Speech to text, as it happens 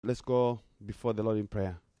Let's go before the Lord in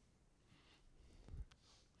prayer.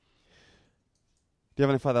 Dear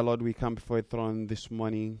Heavenly Father, Lord, we come before your throne this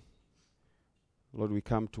morning. Lord, we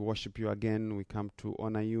come to worship you again. We come to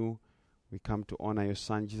honor you. We come to honor your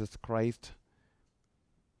Son, Jesus Christ,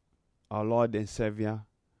 our Lord and Savior,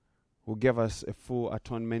 who gave us a full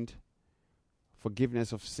atonement,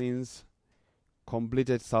 forgiveness of sins,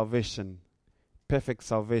 completed salvation, perfect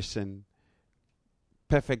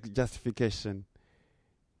justification.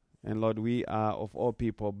 And Lord, we are of all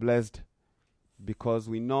people blessed because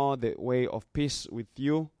we know the way of peace with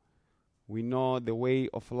you. We know the way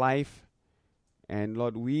of life. And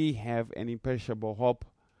Lord, we have an imperishable hope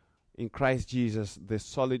in Christ Jesus, the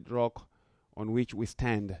solid rock on which we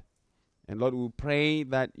stand. And Lord, we pray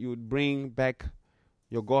that you would bring back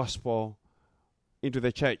your gospel into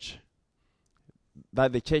the church,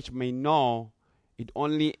 that the church may know it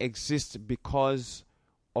only exists because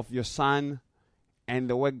of your Son and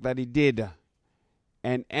the work that he did.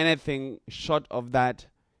 And anything short of that,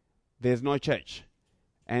 there's no church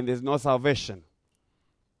and there's no salvation.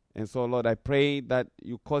 And so, Lord, I pray that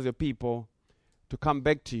you cause your people to come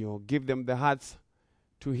back to you. Give them the hearts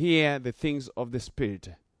to hear the things of the Spirit.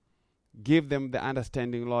 Give them the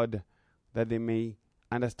understanding, Lord, that they may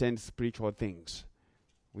understand spiritual things.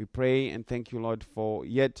 We pray and thank you, Lord, for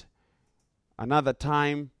yet another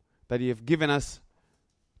time that you have given us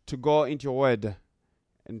to go into your word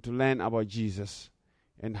and to learn about Jesus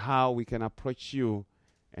and how we can approach you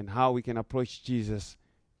and how we can approach Jesus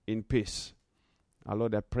in peace. Our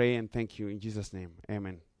Lord, I pray and thank you in Jesus' name.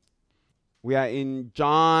 Amen. We are in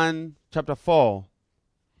John chapter 4.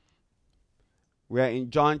 We are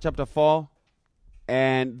in John chapter 4,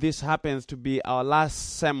 and this happens to be our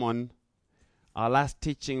last sermon, our last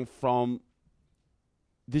teaching from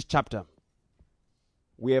this chapter.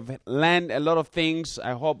 We have learned a lot of things,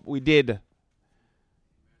 I hope we did,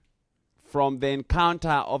 from the encounter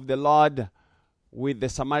of the Lord with the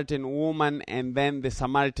Samaritan woman and then the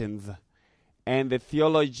Samaritans, and the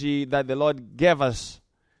theology that the Lord gave us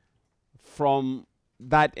from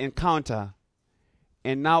that encounter.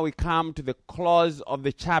 And now we come to the close of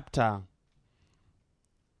the chapter.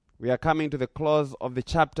 We are coming to the close of the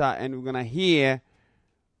chapter, and we're going to hear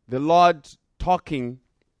the Lord talking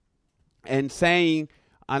and saying,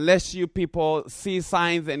 unless you people see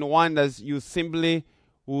signs and wonders, you simply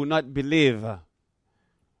will not believe.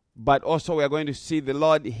 But also we are going to see the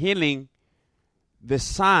Lord healing the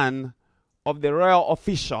son of the royal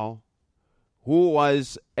official who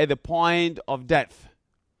was at the point of death.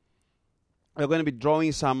 We're going to be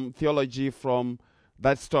drawing some theology from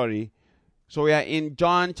that story. So we are in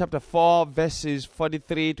John chapter 4, verses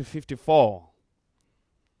 43 to 54.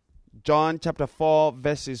 John chapter 4,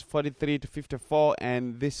 verses 43 to 54,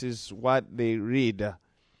 and this is what they read.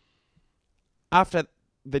 After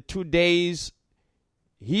the 2 days,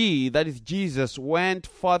 he, that is Jesus, went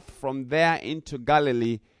forth from there into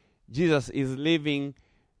Galilee. Jesus is leaving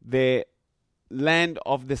the land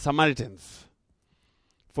of the Samaritans.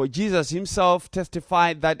 For Jesus himself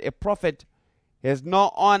testified that a prophet has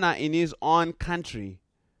no honor in his own country.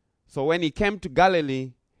 So when he came to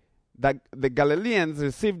Galilee, the Galileans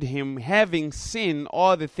received him, having seen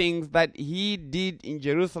all the things that he did in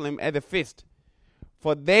Jerusalem at the feast.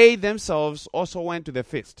 For they themselves also went to the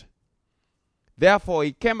feast. Therefore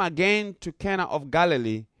he came again to Cana of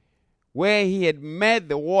Galilee, where he had made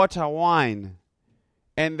the water wine.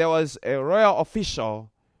 And there was a royal official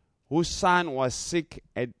whose son was sick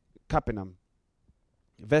at Capernaum.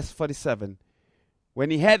 Verse 47. When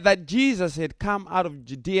he heard that Jesus had come out of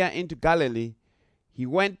Judea into Galilee, he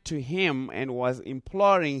went to him and was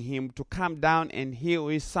imploring him to come down and heal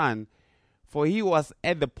his son, for he was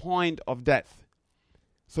at the point of death.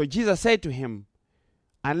 So Jesus said to him,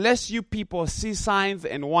 unless you people see signs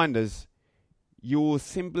and wonders, you will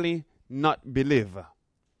simply not believe.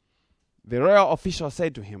 The royal official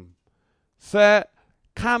said to him, Sir,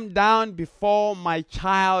 come down before my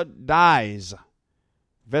child dies.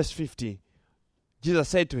 Verse 50. Jesus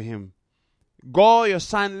said to him, Go, your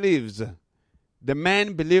son lives. The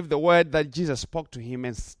man believed the word that Jesus spoke to him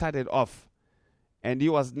and started off. And he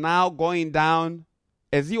was now going down.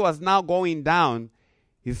 As he was now going down,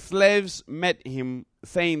 his slaves met him,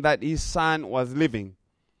 saying that his son was living.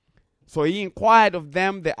 So he inquired of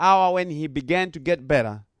them the hour when he began to get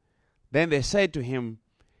better. Then they said to him,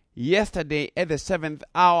 Yesterday at the 7th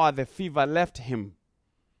hour the fever left him.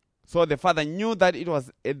 So the father knew that it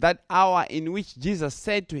was at that hour in which Jesus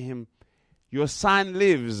said to him, Your son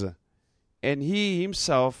lives. And he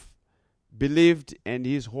himself believed, and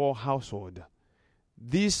his whole household.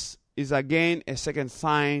 This is again a second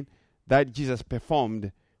sign that Jesus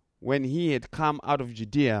performed, when he had come out of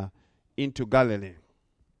Judea into Galilee.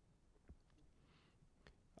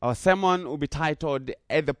 Our sermon will be titled,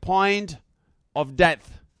 At the Point of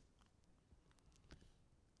Death.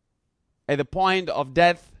 At the point of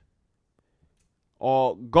death,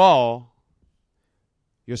 or go,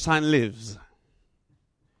 your son lives.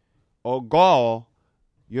 Or go,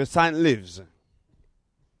 your son lives.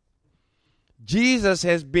 Jesus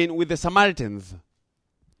has been with the Samaritans,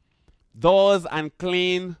 those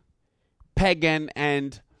unclean, pagan,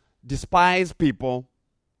 and despised people.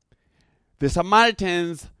 The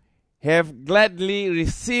Samaritans have gladly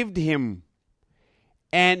received him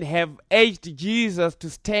and have urged Jesus to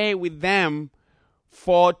stay with them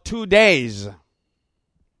for 2 days.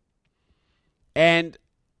 And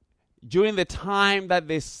during the time that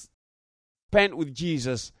they spent with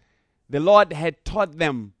Jesus, the Lord had taught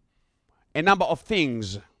them a number of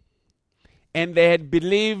things, and they had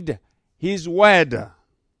believed his word.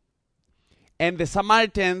 And the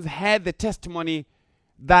Samaritans had the testimony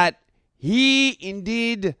that he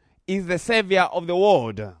indeed is the Savior of the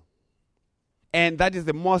world. And that is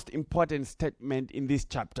the most important statement in this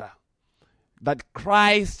chapter, that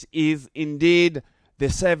Christ is indeed the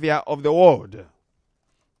Savior of the world.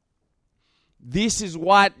 This is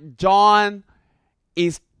what John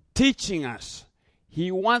is teaching us. He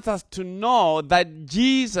wants us to know that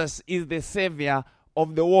Jesus is the Savior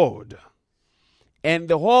of the world. And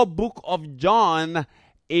the whole book of John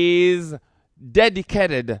is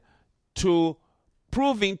dedicated to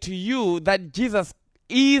proving to you that Jesus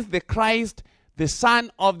is the Christ, the Son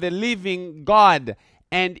of the living God.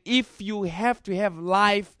 And if you have to have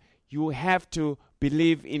life, you have to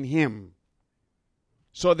believe in him.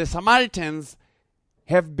 So the Samaritans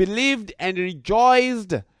have believed and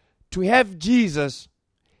rejoiced to have Jesus,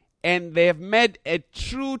 and they have made a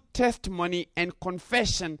true testimony and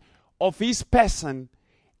confession of his person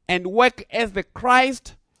and work as the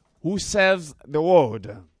Christ who saves the world.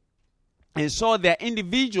 And so their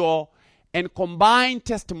individual and combined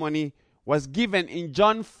testimony was given in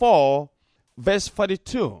John 4, verse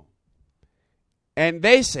 42. And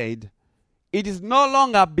they said, "It is no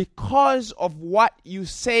longer because of what you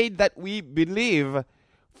say that we believe,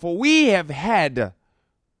 for we have heard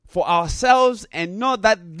for ourselves and know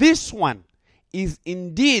that this one is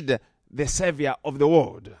indeed the Savior of the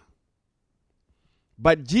world."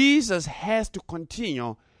 But Jesus has to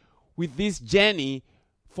continue with this journey,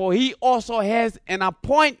 for he also has an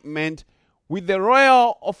appointment with the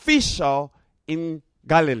royal official in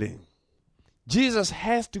Galilee. Jesus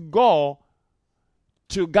has to go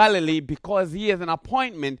to Galilee because he has an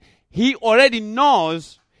appointment. He already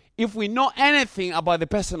knows, if we know anything about the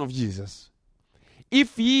person of Jesus,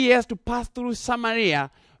 if he has to pass through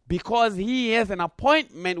Samaria because he has an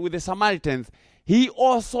appointment with the Samaritans, he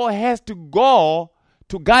also has to go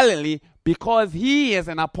to Galilee because he has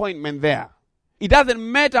an appointment there. It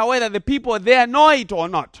doesn't matter whether the people there know it or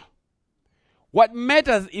not. What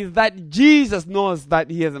matters is that Jesus knows that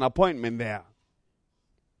he has an appointment there.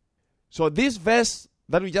 So this verse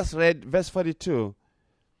that we just read, verse 42,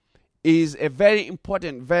 is a very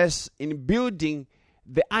important verse in building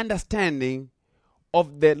the understanding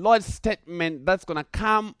of the Lord's statement that's going to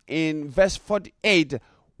come in verse 48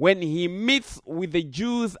 when he meets with the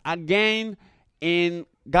Jews again in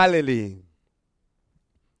Galilee.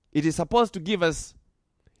 It is supposed to give us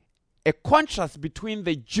a contrast between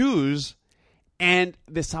the Jews and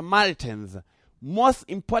the Samaritans. Most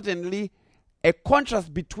importantly, a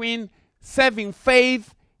contrast between saving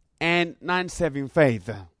faith and non-saving faith.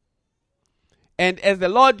 And as the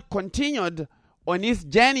Lord continued on his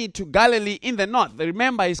journey to Galilee in the north,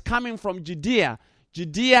 remember he's coming from Judea.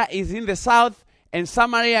 Judea is in the south and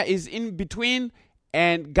Samaria is in between,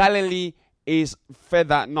 and Galilee is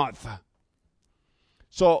further north.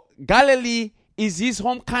 So Galilee is his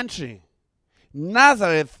home country.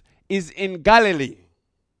 Nazareth is in Galilee.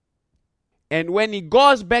 And when he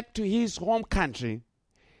goes back to his home country,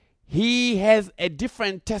 he has a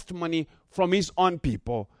different testimony from his own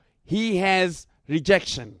people. He has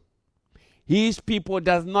rejection. His people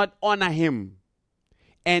does not honor him.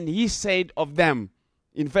 And he said of them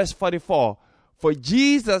in verse 44, "For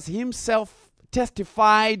Jesus himself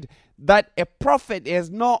testified that a prophet has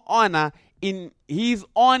no honor in his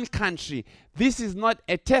own country." This is not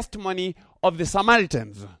a testimony of the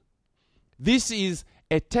Samaritans. This is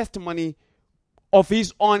a testimony of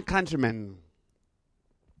his own countrymen.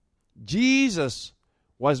 Jesus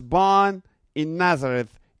was born in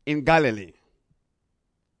Nazareth in Galilee.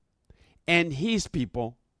 And his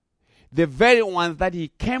people, the very ones that he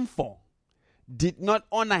came for, did not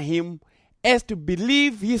honor him as to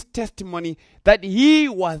believe his testimony that he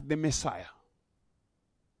was the Messiah.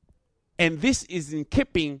 And this is in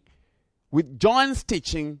keeping with John's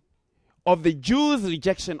teaching of the Jews'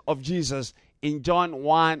 rejection of Jesus in John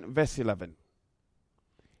 1 verse 11.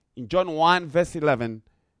 In John 1 verse 11,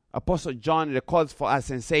 Apostle John records for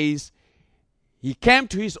us and says, he came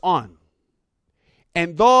to his own,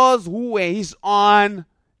 and those who were his own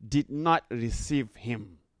did not receive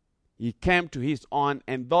him. He came to his own,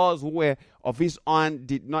 and those who were of his own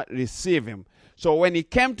did not receive him. So when he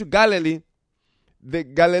came to Galilee, the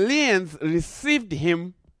Galileans received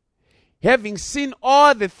him, having seen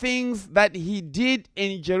all the things that he did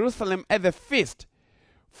in Jerusalem at the feast.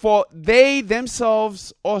 For they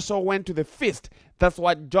themselves also went to the feast. That's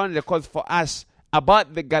what John records for us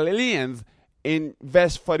about the Galileans in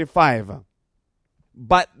verse 45.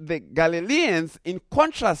 But the Galileans, in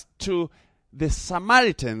contrast to the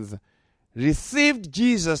Samaritans, received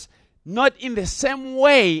Jesus not in the same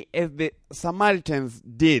way as the Samaritans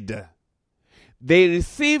did. They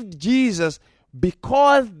received Jesus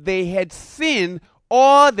because they had seen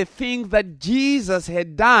all the things that Jesus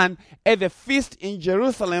had done at the feast in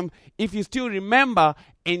Jerusalem, if you still remember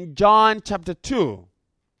in John chapter 2.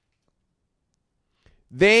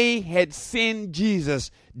 They had seen Jesus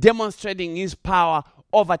demonstrating his power,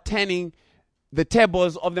 overturning the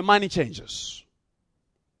tables of the money changers.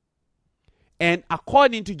 And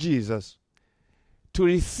according to Jesus, to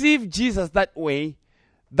receive Jesus that way,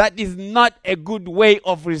 that is not a good way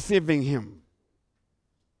of receiving him.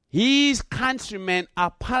 His countrymen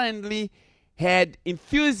apparently had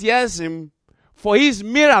enthusiasm for his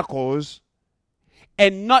miracles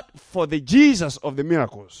and not for the Jesus of the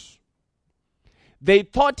miracles. They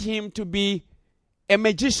thought him to be a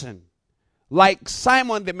magician, like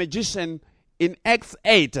Simon the magician in Acts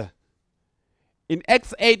 8. In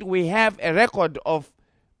Acts 8, we have a record of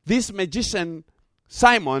this magician,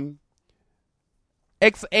 Simon.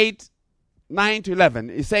 Acts 8, 9 to 11.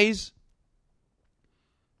 It says,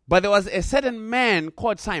 but there was a certain man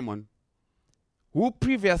called Simon, who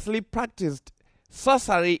previously practiced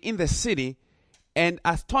sorcery in the city and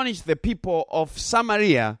astonished the people of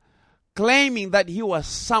Samaria, claiming that he was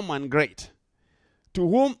someone great, to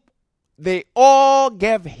whom they all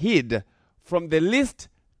gave heed, from the least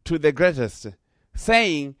to the greatest,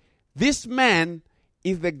 saying, this man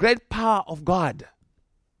is the great power of God.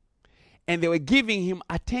 And they were giving him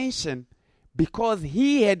attention because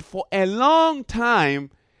he had for a long time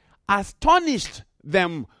astonished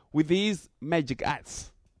them with his magic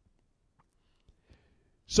arts.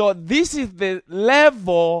 So this is the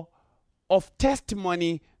level of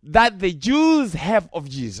testimony that the Jews have of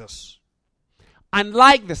Jesus.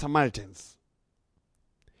 Unlike the Samaritans,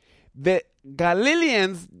 the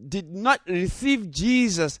Galileans did not receive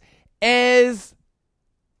Jesus as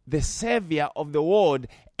the Savior of the world,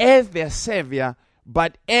 as their Savior,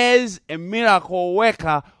 but as a miracle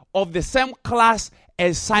worker of the same class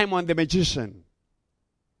as Simon the magician.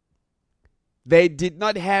 They did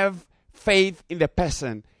not have faith in the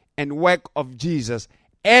person and work of Jesus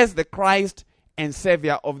as the Christ and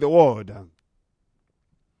Savior of the world.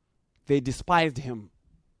 They despised him.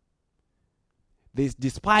 They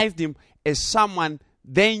despised him as someone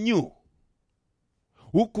they knew,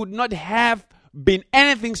 who could not have been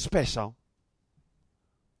anything special.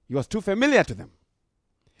 He was too familiar to them.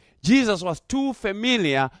 Jesus was too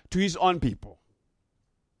familiar to his own people.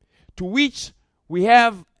 To which we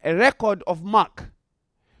have a record of Mark.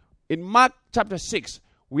 In Mark chapter 6,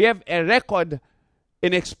 we have a record,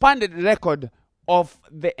 an expanded record of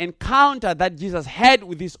the encounter that Jesus had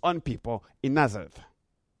with his own people in Nazareth.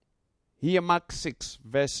 Here, Mark 6,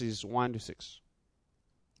 verses 1 to 6.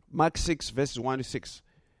 Mark 6, verses 1 to 6.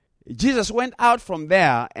 Jesus went out from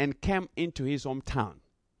there and came into his hometown,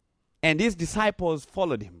 and his disciples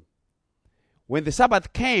followed him. When the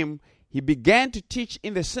Sabbath came, he began to teach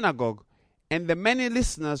in the synagogue, and the many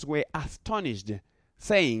listeners were astonished,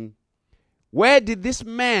 saying, where did this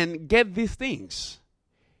man get these things?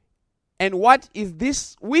 And what is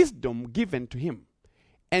this wisdom given to him?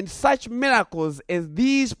 And such miracles as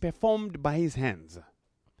these performed by his hands.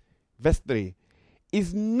 Verse 3.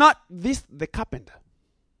 Is not this the carpenter,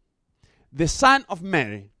 the son of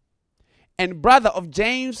Mary, and brother of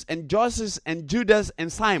James and Joseph and Judas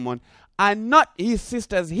and Simon? Are not his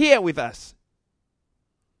sisters here with us?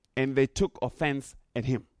 And they took offense at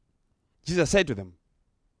him. Jesus said to them,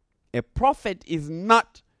 a prophet is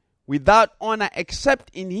not without honor except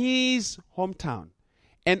in his hometown,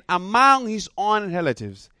 and among his own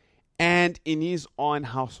relatives, and in his own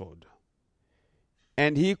household.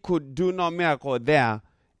 And he could do no miracle there,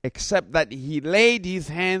 except that he laid his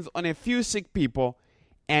hands on a few sick people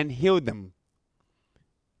and healed them.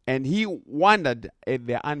 And he wondered at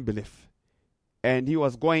their unbelief. and he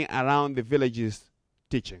was going around the villages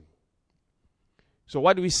teaching. So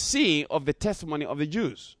what do we see of the testimony of the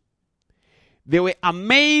Jews? They were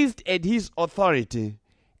amazed at his authority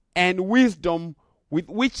and wisdom with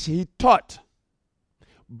which he taught,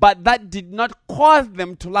 but that did not cause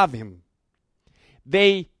them to love him.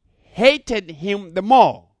 They hated him the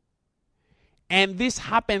more. And this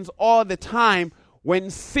happens all the time when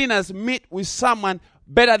sinners meet with someone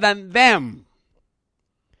better than them.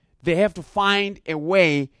 They have to find a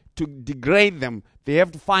way to degrade them. They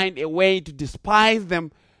have to find a way to despise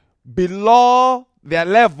them below their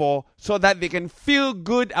level so that they can feel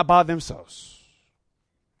good about themselves.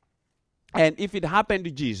 And if it happened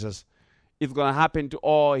to Jesus, it's going to happen to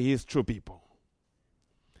all his true people.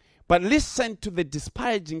 But listen to the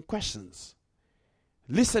disparaging questions.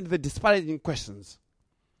 Listen to the disparaging questions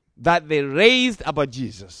that they raised about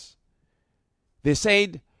Jesus. They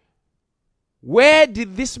said, where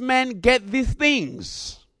did this man get these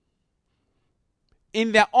things?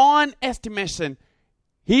 In their own estimation,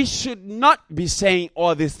 he should not be saying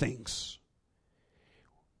all these things.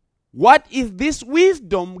 What is this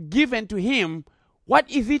wisdom given to him? What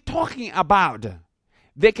is he talking about?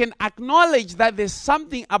 They can acknowledge that there's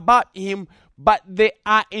something about him, but they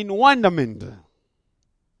are in wonderment.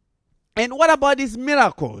 And what about these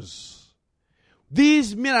miracles?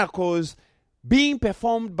 These miracles being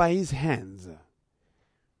performed by his hands.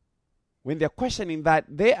 When they're questioning that,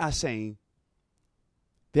 they are saying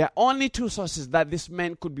there are only two sources that this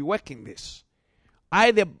man could be working this.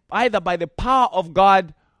 Either by the power of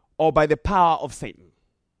God or by the power of Satan.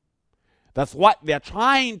 That's what they're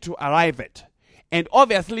trying to arrive at. And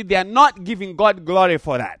obviously they are not giving God glory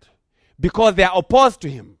for that, because they are opposed to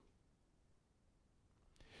him.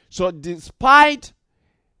 So despite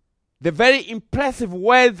the very impressive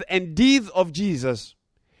words and deeds of Jesus,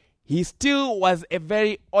 he still was a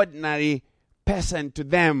very ordinary person to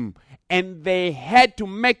them. And they had to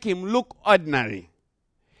make him look ordinary.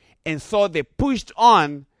 And so they pushed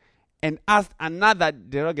on and asked another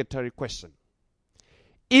derogatory question.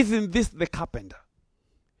 Isn't this the carpenter?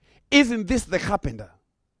 Isn't this the carpenter?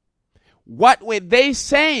 What were they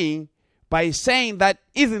saying by saying that,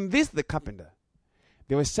 isn't this the carpenter?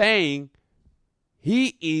 They were saying,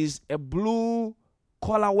 he is a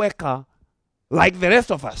blue-collar worker like the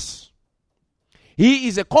rest of us. He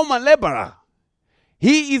is a common laborer.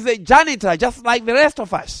 He is a janitor just like the rest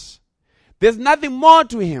of us. There's nothing more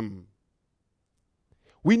to him.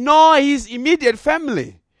 We know his immediate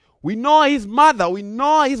family. We know his mother. We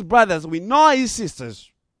know his brothers. We know his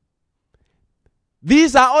sisters.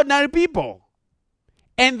 These are ordinary people.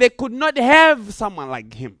 And they could not have someone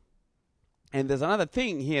like him. And there's another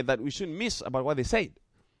thing here that we shouldn't miss about what they said.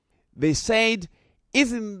 They said,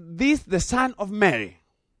 isn't this the son of Mary?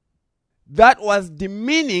 That was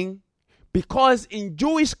demeaning, because in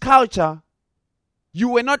Jewish culture, you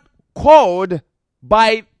were not called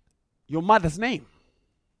by your mother's name.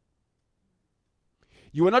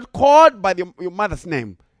 You were not called by your mother's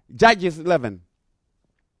name. Judges 11.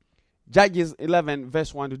 Judges 11,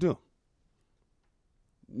 verse 1 to 2.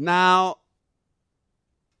 Now,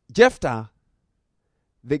 Jephthah,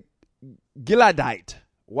 the Gileadite,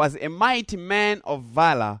 was a mighty man of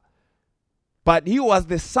valor, but he was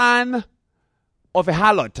the son of a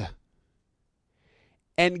harlot.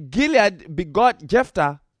 And Gilead begot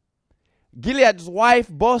Jephthah. Gilead's wife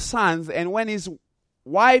bore sons, and when his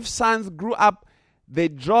wife's sons grew up, they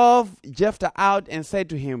drove Jephthah out and said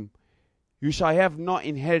to him, you shall have no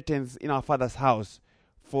inheritance in our father's house,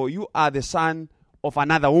 for you are the son of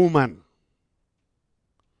another woman.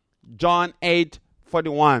 John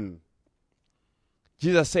 8:41.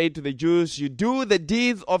 Jesus said to the Jews, you do the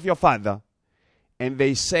deeds of your father. And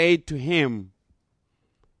they said to him,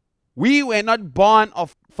 we were not born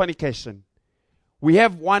of fornication. We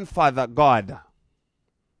have one Father, God.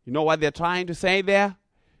 You know what they're trying to say there?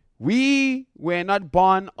 We were not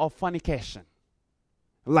born of fornication.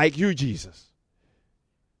 Like you, Jesus.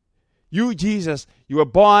 You, Jesus, you were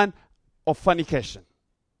born of fornication.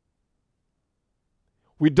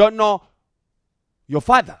 We don't know your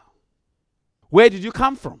father. Where did you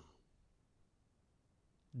come from?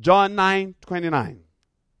 John 9:29.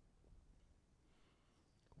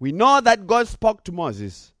 We know that God spoke to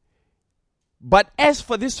Moses. But as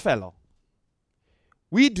for this fellow,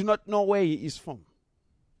 we do not know where he is from.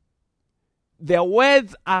 Their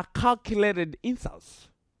words are calculated insults.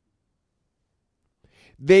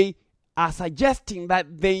 They are suggesting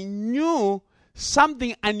that they knew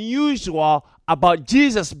something unusual about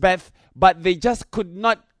Jesus' birth, but they just could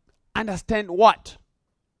not understand what.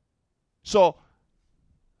 So,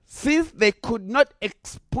 since they could not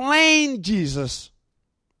explain Jesus,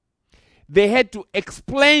 they had to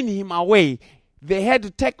explain him away. They had to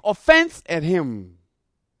take offense at him,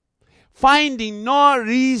 finding no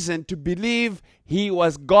reason to believe he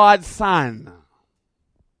was God's son.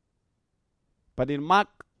 But in Mark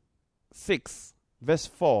 6, verse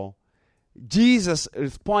 4, Jesus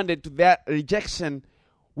responded to their rejection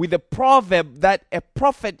with a proverb that a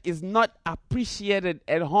prophet is not appreciated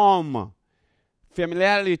at home.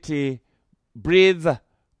 Familiarity breeds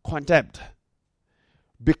contempt.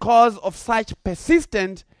 Because of such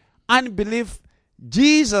persistent unbelief,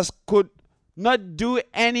 Jesus could not do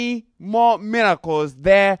any more miracles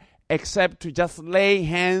there except to just lay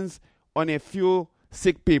hands on a few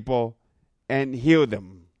sick people and heal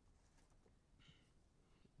them.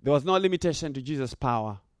 There was no limitation to Jesus'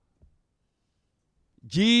 power.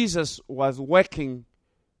 Jesus was working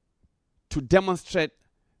to demonstrate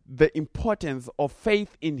the importance of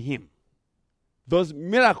faith in him. Those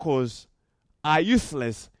miracles are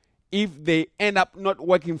useless if they end up not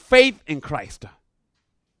working faith in Christ.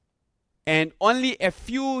 And only a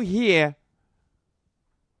few here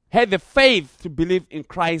had the faith to believe in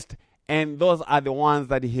Christ, and those are the ones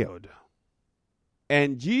that he healed.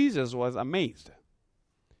 And Jesus was amazed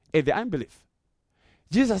at the unbelief.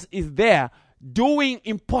 Jesus is there doing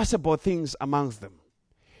impossible things amongst them.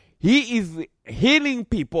 He is healing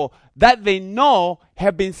people that they know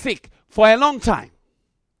have been sick for a long time.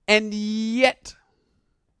 And yet,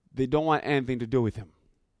 they don't want anything to do with him.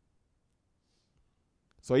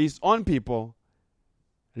 So his own people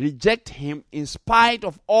reject him in spite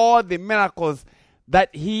of all the miracles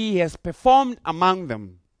that he has performed among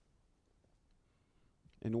them.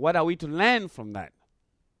 And what are we to learn from that?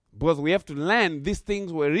 Because we have to learn these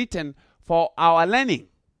things were written for our learning.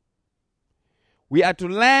 We are to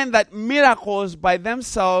learn that miracles by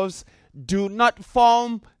themselves do not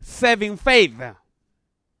form saving faith.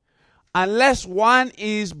 Unless one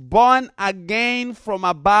is born again from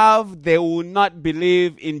above, they will not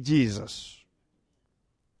believe in Jesus.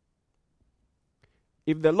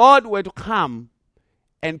 If the Lord were to come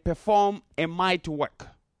and perform a mighty work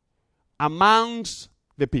amongst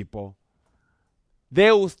the people,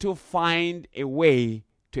 they will still find a way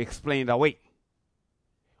to explain it away.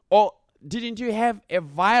 Or didn't you have a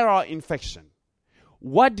viral infection?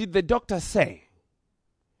 What did the doctor say?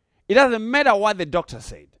 It doesn't matter what the doctor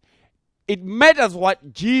said. It matters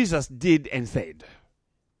what Jesus did and said.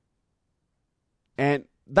 And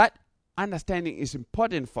that understanding is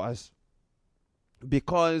important for us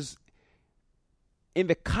because in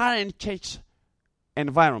the current church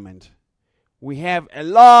environment, we have a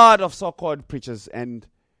lot of so-called preachers and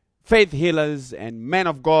faith healers and men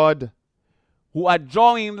of God who are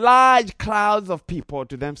drawing large crowds of people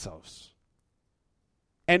to themselves.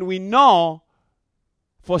 And we know,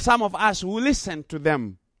 for some of us who listen to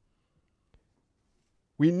them,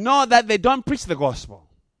 we know that they don't preach the gospel.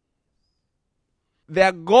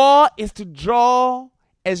 Their goal is to draw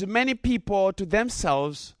as many people to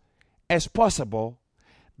themselves as possible,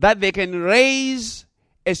 that they can raise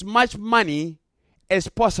as much money as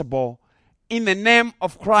possible in the name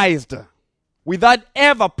of Christ, without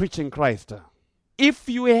ever preaching Christ. If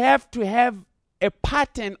you have to have a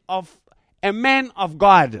pattern of a man of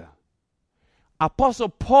God, Apostle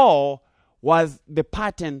Paul was the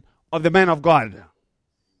pattern of the man of God.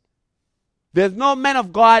 There's no man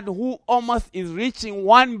of God who almost is reaching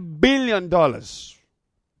 $1 billion.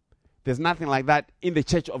 There's nothing like that in the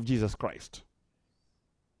Church of Jesus Christ.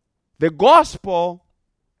 The gospel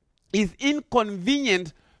is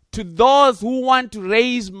inconvenient to those who want to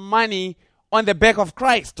raise money on the back of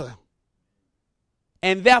Christ.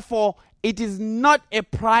 And therefore, it is not a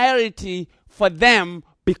priority for them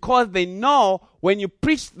because they know when you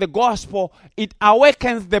preach the gospel, it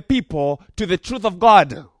awakens the people to the truth of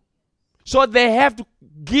God. So they have to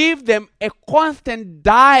give them a constant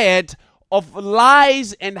diet of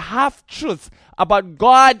lies and half-truths about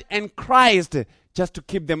God and Christ just to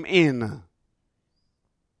keep them in.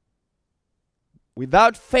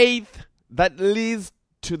 Without faith that leads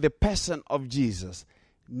to the person of Jesus,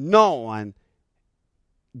 no one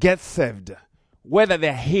gets saved, whether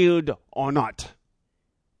they're healed or not.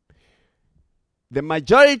 The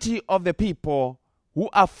majority of the people who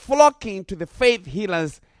are flocking to the faith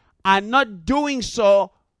healers are not doing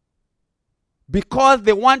so because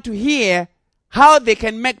they want to hear how they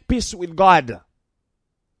can make peace with God.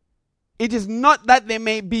 It is not that they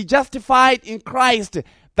may be justified in Christ.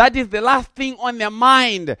 That is the last thing on their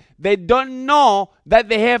mind. They don't know that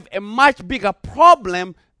they have a much bigger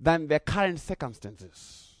problem than their current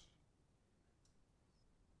circumstances.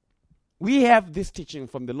 We have this teaching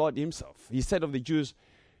from the Lord himself. He said of the Jews,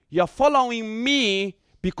 "You are following me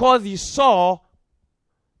because you saw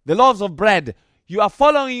the loaves of bread. You are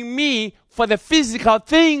following me for the physical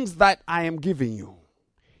things that I am giving you.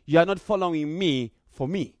 You are not following me for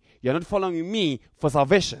me. You are not following me for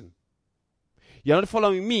salvation. You are not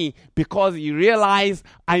following me because you realize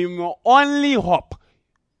I am your only hope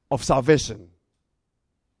of salvation.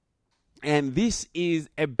 And this is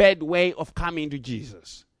a bad way of coming to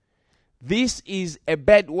Jesus. This is a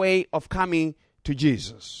bad way of coming to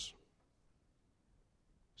Jesus.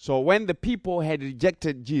 So when the people had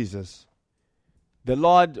rejected Jesus, the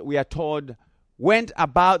Lord, we are told, went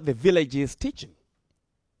about the villages teaching.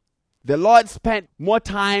 The Lord spent more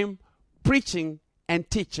time preaching and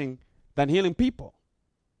teaching than healing people.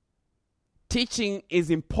 Teaching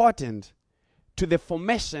is important to the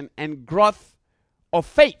formation and growth of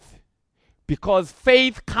faith, because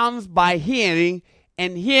faith comes by hearing,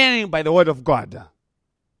 and hearing by the word of God.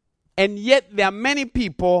 And yet there are many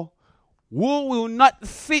people who will not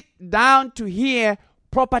sit down to hear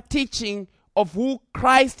proper teaching of who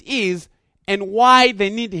Christ is and why they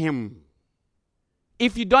need him.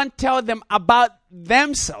 If you don't tell them about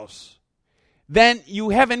themselves, then you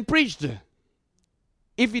haven't preached.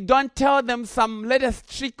 If you don't tell them some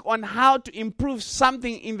latest trick on how to improve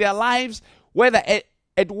something in their lives, whether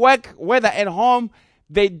at work, whether at home,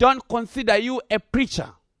 they don't consider you a preacher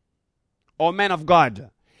or man of God.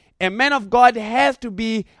 A man of God has to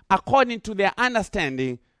be according to their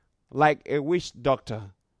understanding, like a witch doctor.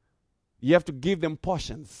 You have to give them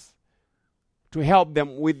portions to help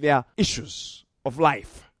them with their issues of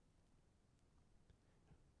life.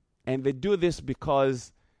 And they do this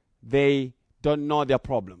because they don't know their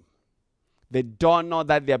problem. They don't know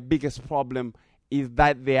that their biggest problem is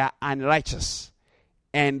that they are unrighteous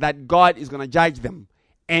and that God is going to judge them.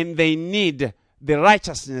 And they need the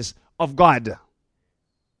righteousness of God.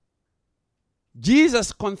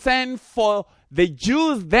 Jesus' concern for the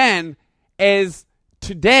Jews then, as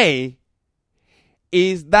today,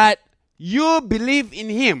 is that you believe in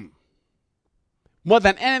him more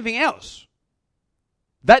than anything else.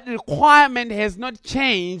 That requirement has not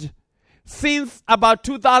changed since about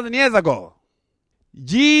 2,000 years ago.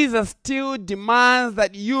 Jesus still demands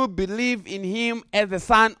that you believe in him as the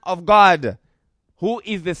Son of God, who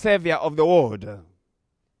is the Savior of the world.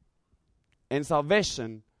 And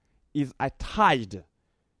salvation is tied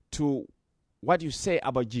to what you say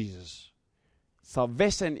about Jesus.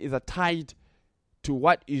 Salvation is tied to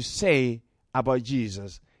what you say about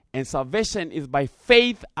Jesus. And salvation is by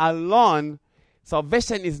faith alone.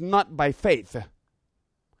 Salvation is not by faith.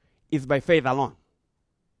 It's by faith alone.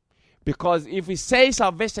 Because if we say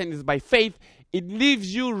salvation is by faith, it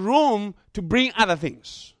leaves you room to bring other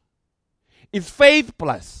things. It's faith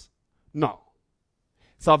plus. No.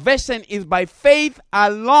 Salvation is by faith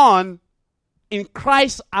alone, in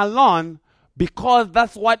Christ alone, because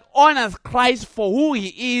that's what honors Christ for who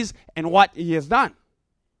he is and what he has done.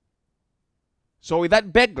 So with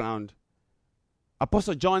that background,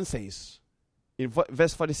 Apostle John says, in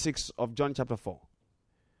verse 46 of John chapter 4,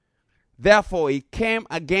 therefore he came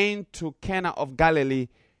again to Cana of Galilee,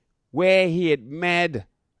 where he had made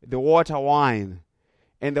the water wine.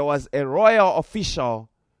 And there was a royal official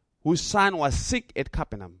whose son was sick at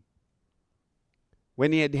Capernaum.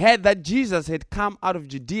 When he had heard that Jesus had come out of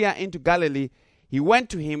Judea into Galilee, he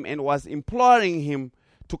went to him and was imploring him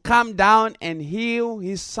to come down and heal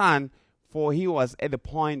his son, for he was at the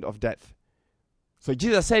point of death. So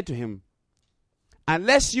Jesus said to him,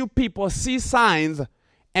 unless you people see signs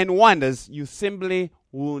and wonders, you simply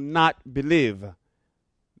will not believe.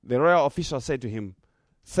 The royal official said to him,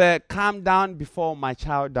 sir, come down before my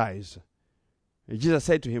child dies. And Jesus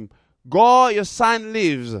said to him, go, your son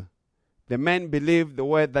lives. The man believed the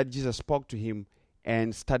word that Jesus spoke to him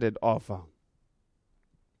and started off.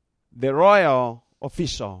 The royal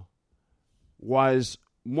official was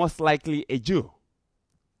most likely a Jew,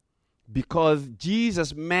 because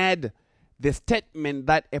Jesus made the statement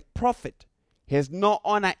that a prophet has no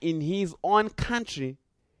honor in his own country,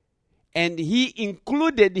 and he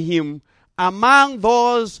included him among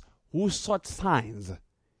those who sought signs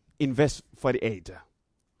in verse 48.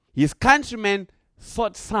 His countrymen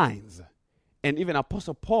sought signs. And even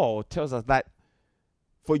Apostle Paul tells us that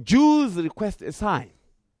for Jews request a sign,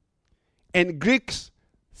 and Greeks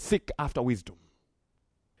seek after wisdom.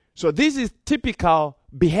 So this is typical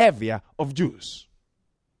behavior of Jews.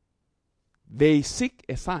 They seek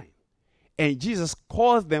a sign. And Jesus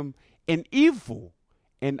calls them an evil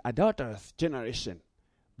and adulterous generation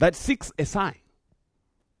that seeks a sign.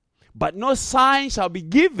 But no sign shall be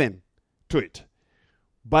given to it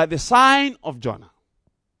but the sign of Jonah,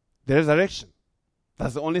 the resurrection.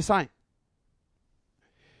 That's the only sign.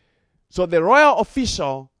 So the royal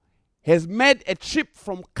official has made a trip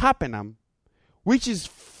from Capernaum, which is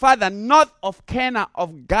further north of Cana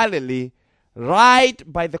of Galilee, right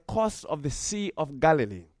by the coast of the Sea of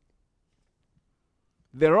Galilee.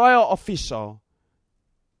 The royal official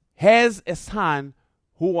has a son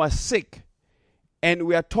who was sick, and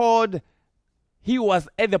we are told he was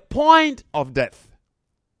at the point of death.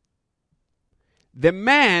 The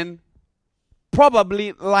man,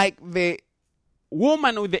 probably like the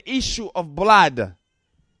woman with the issue of blood,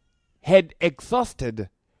 had exhausted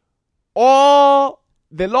all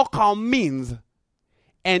the local means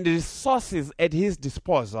and resources at his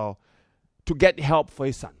disposal to get help for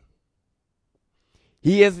his son.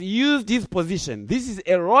 He has used his position. This is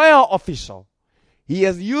a royal official. He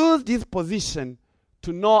has used his position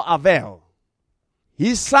to no avail.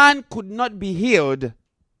 His son could not be healed,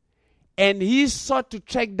 and he sought to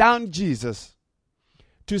track down Jesus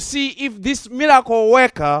to see if this miracle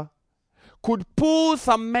worker could pull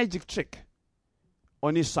some magic trick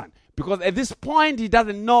on his son. Because at this point, he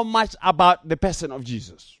doesn't know much about the person of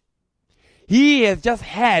Jesus. He has just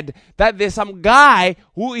heard that there's some guy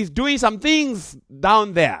who is doing some things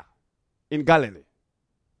down there in Galilee.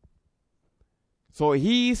 So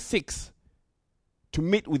he seeks to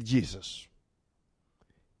meet with Jesus.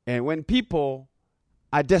 And when people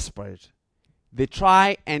are desperate, they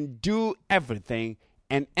try and do everything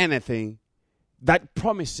and anything that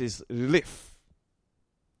promises relief.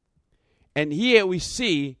 And here we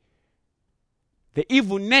see the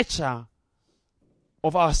evil nature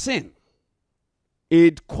of our sin.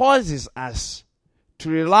 It causes us to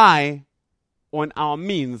rely on our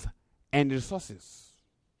means and resources.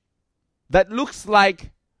 That looks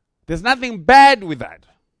like there's nothing bad with that.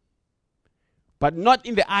 But not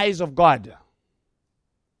in the eyes of God.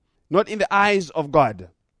 Not in the eyes of God.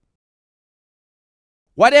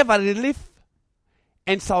 Whatever relief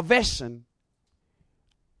and salvation,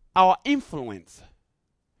 our influence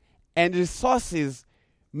and resources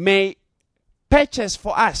may purchase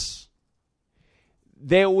for us,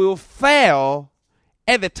 they will fail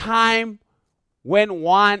at the time when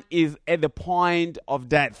one is at the point of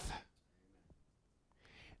death.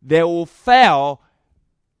 They will fail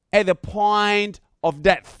at the point of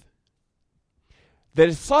death. The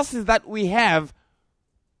resources that we have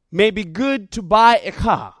may be good to buy a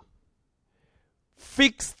car,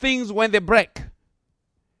 fix things when they break,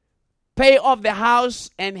 pay off the house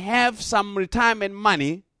and have some retirement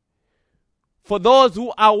money for those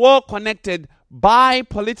who are well connected by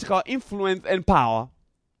political influence and power.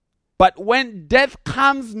 But when death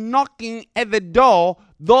comes knocking at the door,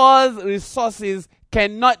 those resources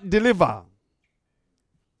cannot deliver.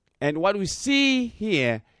 And what we see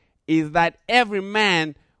here is that every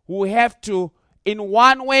man will have to, in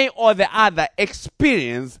one way or the other,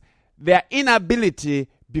 experience their inability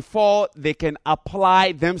before they can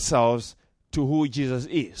apply themselves to who Jesus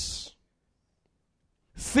is.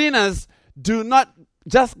 Sinners do not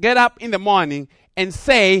just get up in the morning and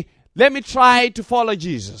say, let me try to follow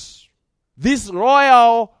Jesus. This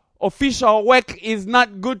royal official work is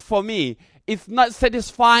not good for me. It's not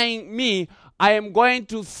satisfying me. I am going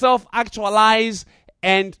to self-actualize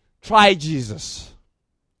and try Jesus.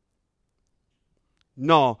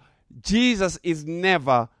 No, Jesus is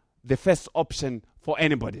never the first option for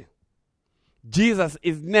anybody. Jesus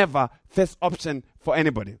is never first option for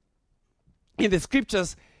anybody. In the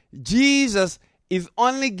scriptures, Jesus is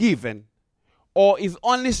only given or is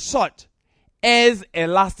only sought as a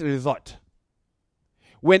last resort,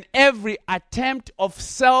 when every attempt of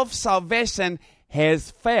self-salvation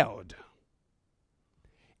has failed.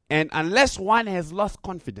 And unless one has lost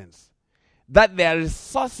confidence that their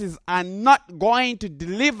resources are not going to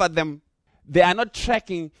deliver them, they are not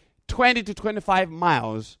trekking 20 to 25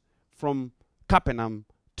 miles from Capernaum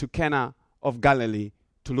to Cana of Galilee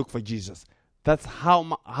to look for Jesus. That's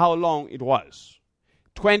how long it was.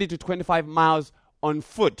 20 to 25 miles on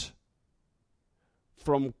foot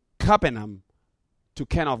from Capernaum to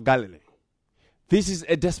Cana of Galilee. This is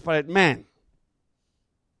a desperate man.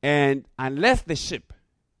 And unless the ship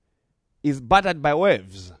is battered by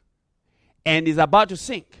waves and is about to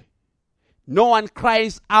sink, no one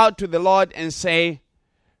cries out to the Lord and say,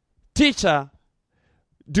 Teacher,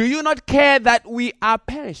 do you not care that we are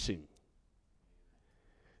perishing?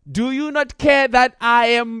 Do you not care that I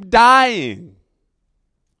am dying?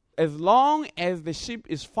 As long as the ship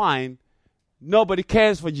is fine, nobody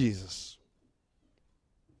cares for Jesus.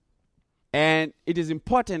 And it is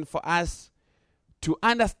important for us to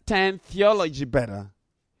understand theology better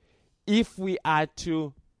if we are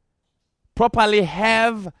to properly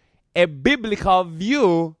have a biblical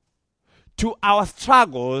view to our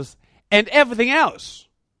struggles and everything else.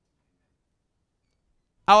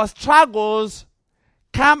 our struggles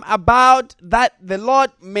come about that the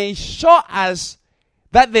Lord may show us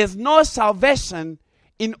that there's no salvation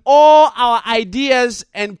in all our ideas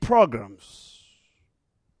and programs.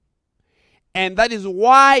 And that is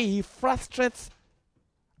why He frustrates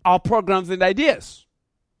our programs and ideas.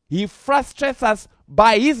 He frustrates us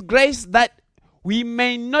by His grace that we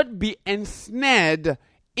may not be ensnared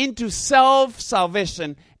into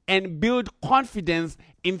self-salvation and build confidence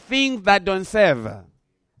in things that don't serve.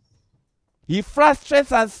 He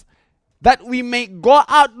frustrates us that we may go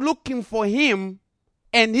out looking for Him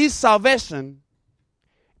and His salvation.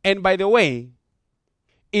 And by the way,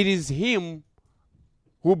 it is Him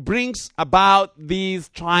who brings about these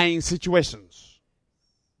trying situations.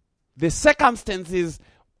 The circumstances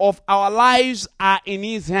of our lives are in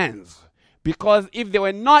His hands. Because if they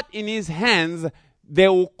were not in His hands, they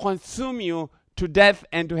will consume you to death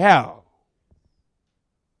and to hell.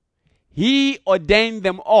 He ordained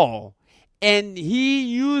them all, and He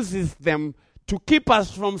uses them to keep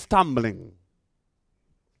us from stumbling.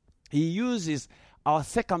 He uses our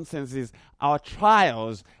circumstances, our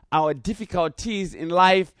trials, our difficulties in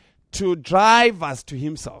life to drive us to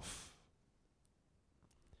Himself.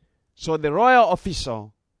 So the royal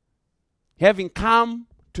official, having come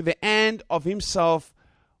to the end of himself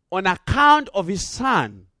on account of his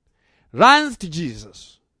son, runs to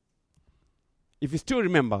Jesus. If you still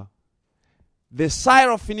remember, the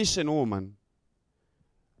Syrophoenician woman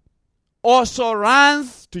also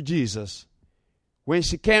runs to Jesus when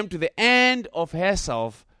she came to the end of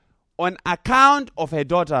herself on account of her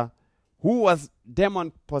daughter who was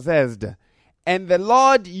demon-possessed. And the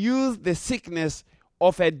Lord used the sickness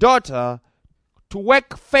of her daughter to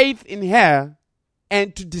work faith in her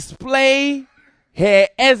and to display her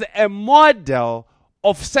as a model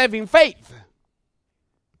of saving faith.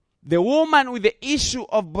 The woman with the issue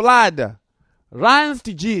of blood runs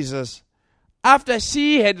to Jesus after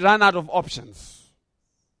she had run out of options.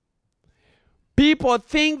 People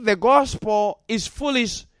think the gospel is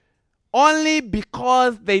foolish only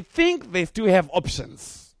because they think they still have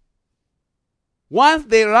options. Once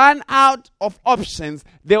they run out of options,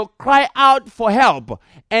 they'll cry out for help.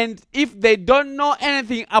 And if they don't know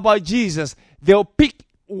anything about Jesus, they'll pick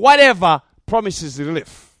whatever promises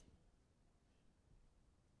relief.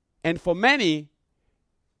 And for many,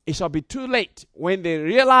 it shall be too late when they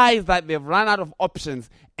realize that they've run out of options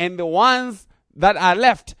and the ones that are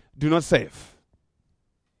left do not save.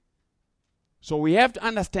 So we have to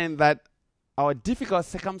understand that our difficult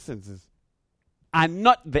circumstances are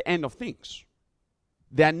not the end of things.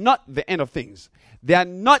 They are not the end of things. They are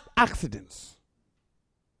not accidents,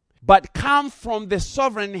 but come from the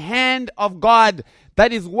sovereign hand of God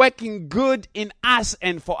that is working good in us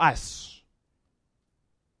and for us.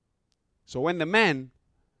 So when the man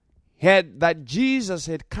heard that Jesus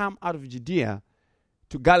had come out of Judea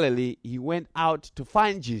to Galilee, he went out to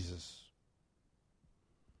find Jesus.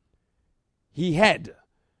 He heard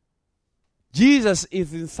Jesus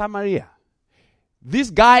is in Samaria. This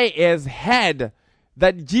guy has heard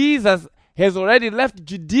that Jesus has already left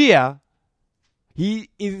Judea. He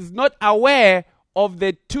is not aware of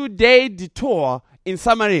the 2-day detour in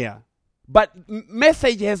Samaria. But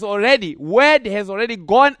word has already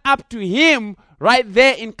gone up to him right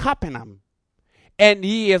there in Capernaum. And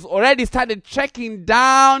he has already started trekking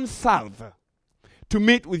down south to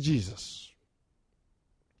meet with Jesus.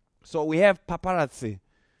 So we have paparazzi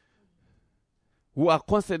who are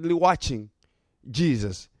constantly watching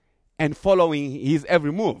Jesus and following his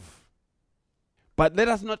every move. But let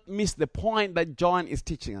us not miss the point that John is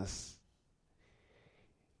teaching us.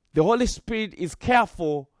 The Holy Spirit is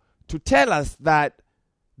careful to tell us that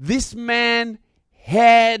this man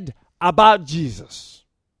heard about Jesus.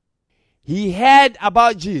 He heard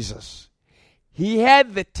about Jesus. He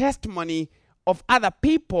had the testimony of other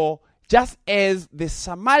people, just as the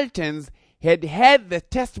Samaritans had heard the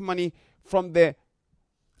testimony from the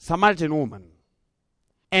Samaritan woman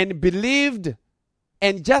and believed,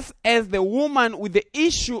 and just as the woman with the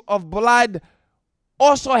issue of blood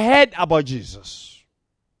also heard about Jesus.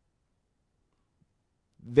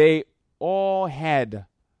 They all heard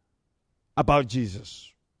about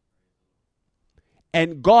Jesus.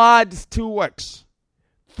 And God still works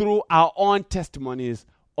through our own testimonies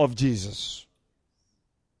of Jesus.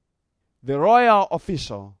 The royal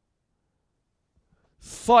official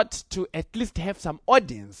sought to at least have some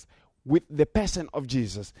audience with the person of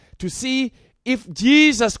Jesus to see if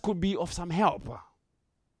Jesus could be of some help.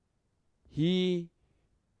 He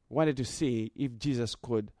wanted to see if Jesus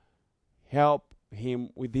could help him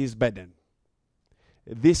with his burden.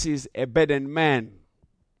 This is a burdened man.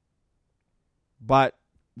 But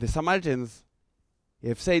the Samaritans He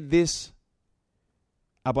have said this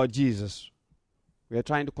about Jesus. We are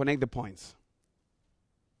trying to connect the points.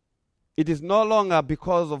 It is no longer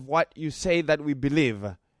because of what you say that we believe,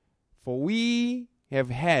 for we have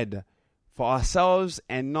heard for ourselves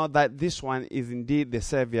and know that this one is indeed the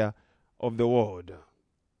Savior of the world.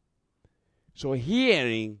 So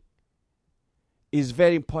hearing is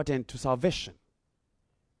very important to salvation.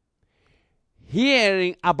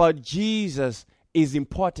 Hearing about Jesus is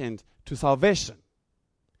important to salvation.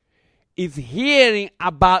 It's hearing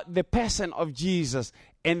about the person of Jesus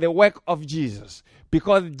and the work of Jesus.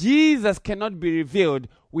 Because Jesus cannot be revealed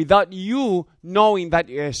without you knowing that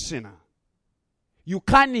you're a sinner. You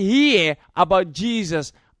can't hear about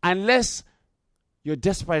Jesus unless your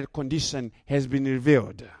desperate condition has been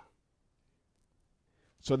revealed.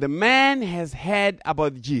 So the man has heard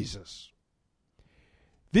about Jesus.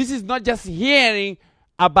 This is not just hearing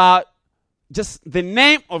about just the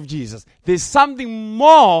name of Jesus. There's something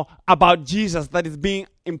more about Jesus that is being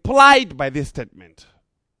implied by this statement.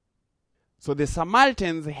 So the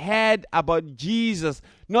Samaritans heard about Jesus,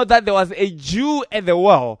 not that there was a Jew at the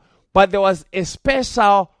well, but there was a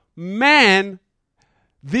special man,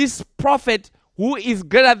 this prophet who is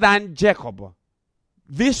greater than Jacob.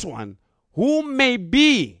 This one, who may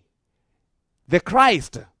be the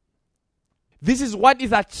Christ. This is what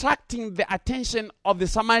is attracting the attention of the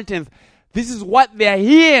Samaritans. This is what they are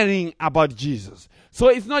hearing about Jesus. So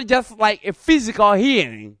it's not just like a physical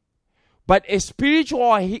hearing, but a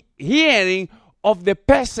spiritual hearing of the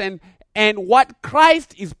person and what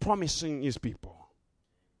Christ is promising his people.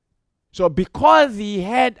 So because he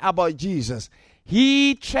heard about Jesus,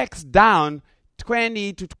 he treks down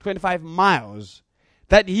 20 to 25 miles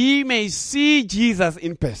that he may see Jesus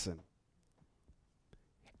in person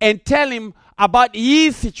and tell him about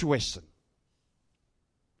his situation.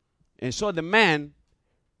 And so the man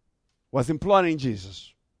was imploring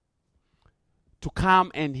Jesus to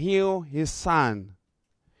come and heal his son,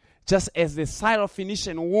 just as the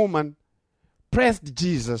Syrophoenician woman pressed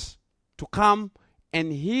Jesus to come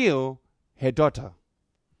and heal her daughter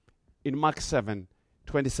in Mark 7,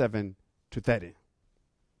 27 to 30.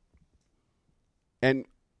 And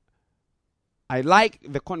I like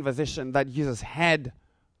the conversation that Jesus had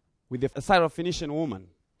with the Syrophoenician woman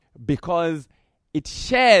because it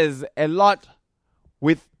shares a lot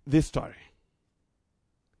with this story.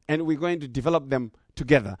 And we're going to develop them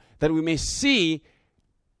together that we may see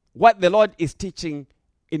what the Lord is teaching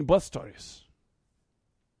in both stories.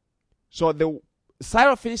 So the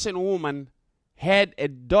Syrophoenician woman had a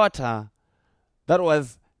daughter that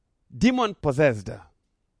was demon-possessed.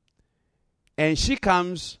 And she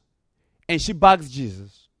comes and she begs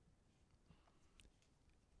Jesus.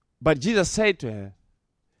 But Jesus said to her,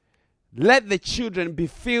 "Let the children be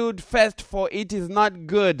filled first, for it is not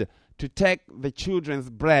good to take the children's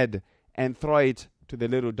bread and throw it to the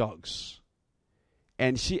little dogs."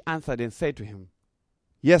 And she answered and said to him,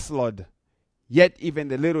 "Yes, Lord, yet even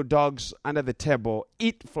the little dogs under the table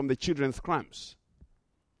eat from the children's crumbs."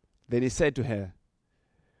 Then he said to her,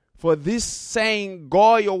 "For this saying,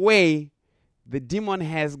 go your way, the demon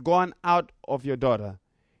has gone out of your daughter."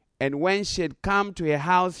 And when she had come to her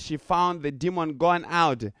house, she found the demon gone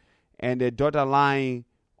out and her daughter lying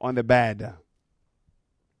on the bed.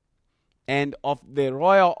 And of the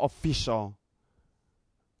royal official,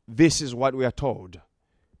 this is what we are told.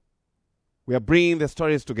 We are bringing the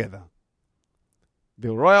stories together.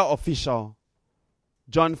 The royal official,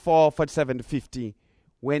 John 4, 47 to 50,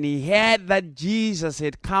 when he heard that Jesus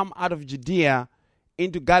had come out of Judea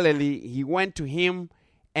into Galilee, he went to him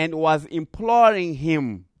and was imploring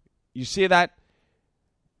him. You see that?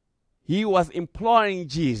 He was imploring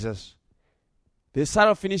Jesus. The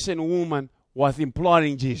Syrophoenician woman was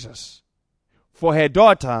imploring Jesus for her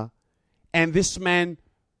daughter and this man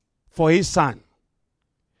for his son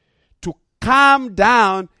to come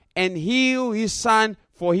down and heal his son,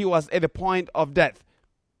 for he was at the point of death.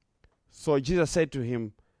 So Jesus said to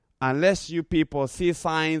him, "Unless you people see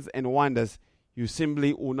signs and wonders, you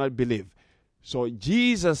simply will not believe." So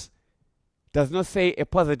Jesus does not say a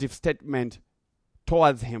positive statement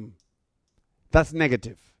towards him. That's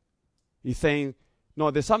negative. He's saying,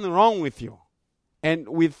 no, there's something wrong with you. And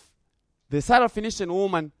with the Syrophoenician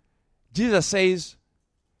woman, Jesus says,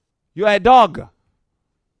 "You are a dog.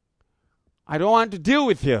 I don't want to deal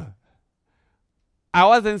with you. I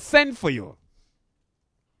wasn't sent for you."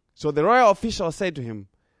 So the royal official said to him,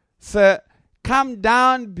 "Sir, come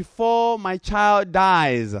down before my child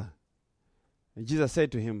dies." And Jesus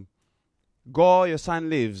said to him, "Go, your son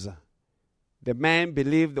lives." The man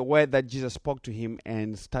believed the word that Jesus spoke to him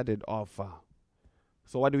and started off.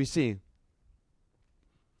 So what do we see?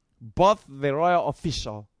 both the royal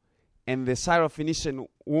official and the Syrophoenician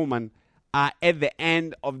woman are at the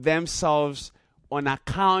end of themselves on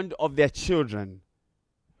account of their children,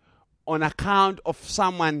 on account of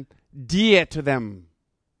someone dear to them.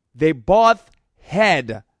 They both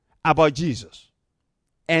heard about Jesus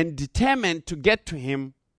and determined to get to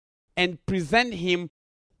him and present him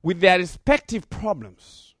with their respective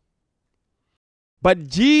problems. But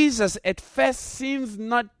Jesus at first seems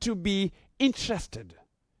not to be interested.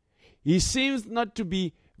 He seems not to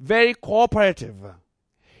be very cooperative.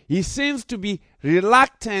 He seems to be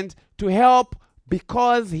reluctant to help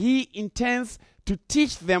because he intends to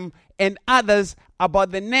teach them and others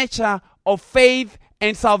about the nature of faith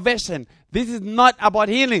and salvation. This is not about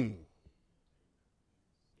healing.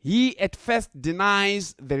 He at first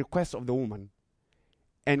denies the request of the woman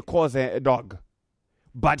and calls her a dog.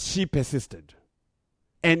 But she persisted.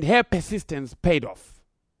 And her persistence paid off.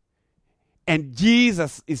 And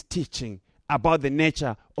Jesus is teaching about the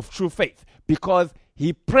nature of true faith because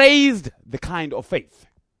he praised the kind of faith.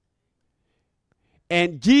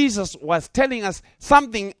 And Jesus was telling us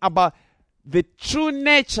something about the true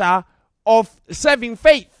nature of saving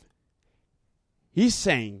faith. He's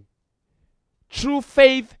saying, true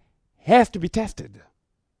faith has to be tested.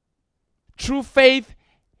 True faith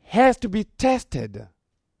has to be tested.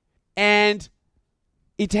 And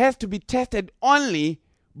it has to be tested only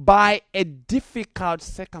by a difficult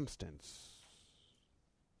circumstance,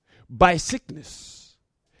 by sickness,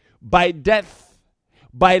 by death,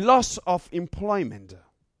 by loss of employment.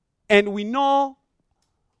 And we know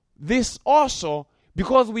this also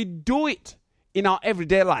because we do it in our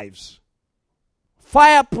everyday lives.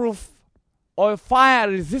 Fireproof or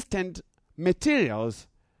fire-resistant materials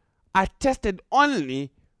are tested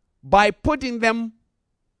only by putting them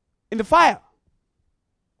in the fire.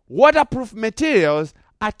 Waterproof materials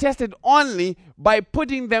are tested only by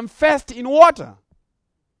putting them first in water.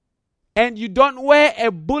 And you don't wear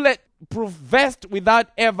a bulletproof vest without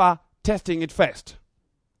ever testing it first.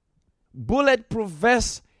 Bulletproof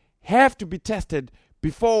vests have to be tested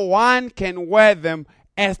before one can wear them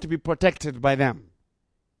as to be protected by them.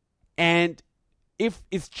 And if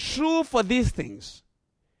it's true for these things,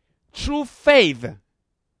 true faith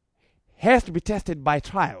has to be tested by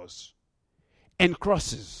trials and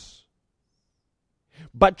crosses.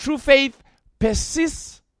 But true faith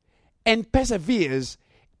persists and perseveres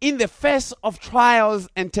in the face of trials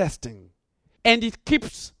and testing. And it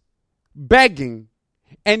keeps begging,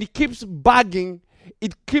 and it keeps bugging,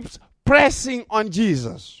 it keeps pressing on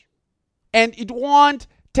Jesus. And it won't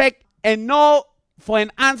take a no for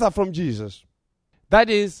an answer from Jesus. That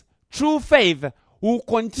is, true faith will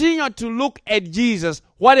continue to look at Jesus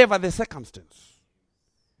whatever the circumstance.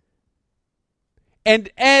 And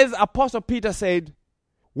as Apostle Peter said,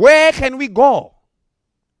 where can we go?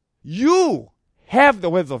 You have the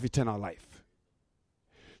words of eternal life.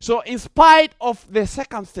 So in spite of the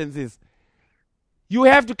circumstances, you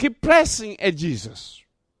have to keep pressing at Jesus.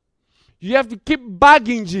 You have to keep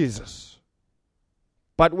bugging Jesus.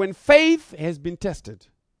 But when faith has been tested,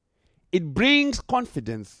 it brings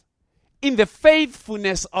confidence in the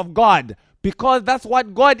faithfulness of God, because that's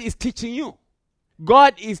what God is teaching you.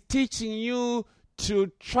 God is teaching you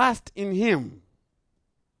to trust in Him.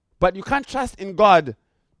 But you can't trust in God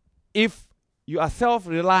if you are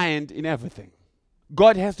self-reliant in everything.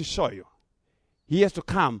 God has to show you. He has to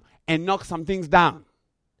come and knock some things down,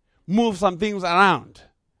 move some things around,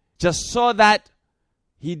 just so that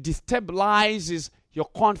He destabilizes your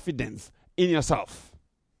confidence in yourself.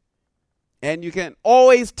 And you can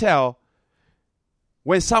always tell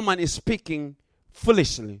when someone is speaking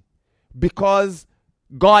foolishly because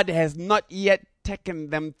God has not yet taken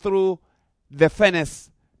them through the furnace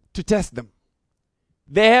to test them.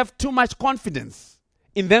 They have too much confidence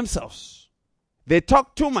in themselves. They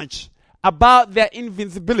talk too much about their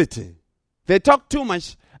invincibility. They talk too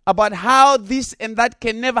much about how this and that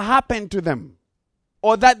can never happen to them,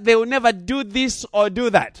 or that they will never do this or do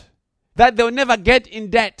that they will never get in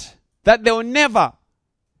debt, that they will never,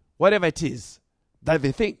 whatever it is that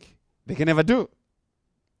they think they can never do.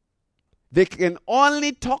 They can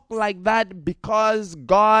only talk like that because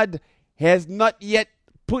God has not yet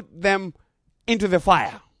put them into the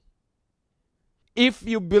fire. If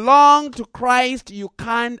you belong to Christ, you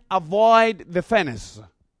can't avoid the furnace.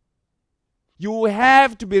 You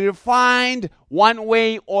have to be refined one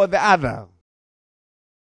way or the other.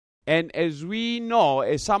 And as we know,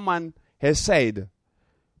 as someone has said,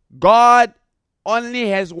 God only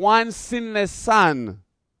has one sinless Son,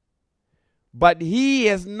 but He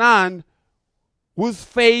has none whose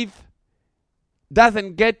faith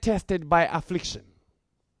doesn't get tested by affliction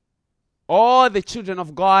all the children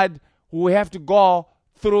of God who have to go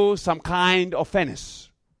through some kind of furnace.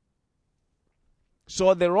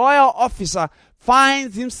 So the royal officer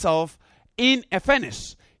finds himself in a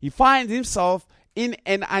furnace. He finds himself in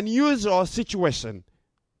an unusual situation,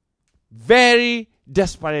 very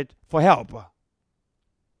desperate for help.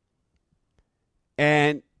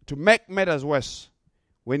 And to make matters worse,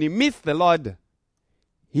 when he meets the Lord,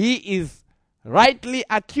 he is rightly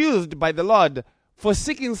accused by the Lord for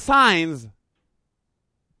seeking signs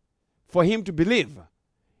for him to believe,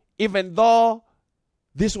 even though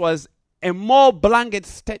this was a more blanket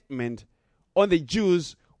statement on the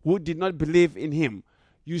Jews who did not believe in him.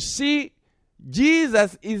 You see,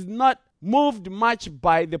 Jesus is not moved much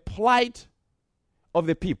by the plight of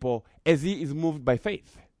the people as he is moved by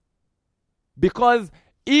faith. Because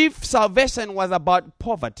if salvation was about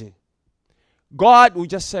poverty, God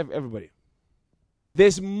would just save everybody.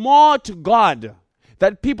 There's more to God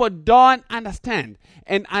that people don't understand.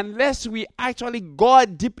 And unless we actually go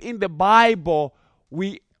deep in the Bible,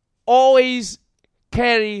 we always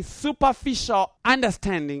carry superficial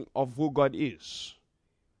understanding of who God is.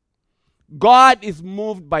 God is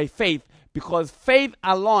moved by faith because faith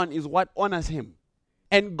alone is what honors him.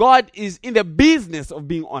 And God is in the business of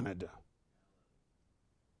being honored.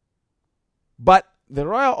 But the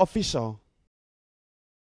royal official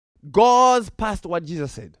goes past what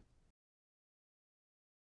Jesus said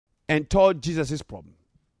and told Jesus his problem.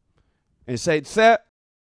 And said, "Sir,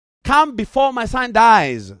 come before my son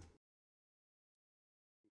dies."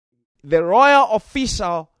 The royal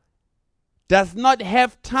official does not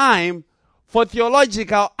have time for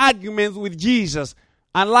theological arguments with Jesus,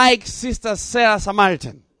 unlike Sister Sarah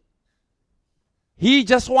Samaritan. He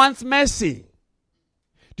just wants mercy.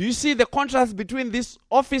 Do you see the contrast between this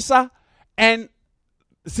officer and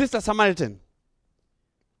Sister Samaritan?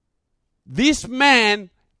 This man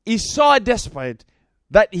is so desperate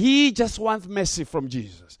that he just wants mercy from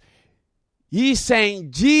Jesus. He's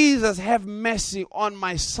saying, "Jesus, have mercy on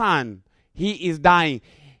my son. He is dying.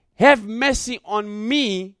 Have mercy on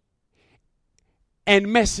me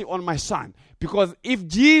and mercy on my son." Because if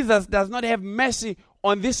Jesus does not have mercy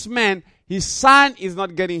on this man, his son is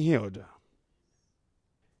not getting healed.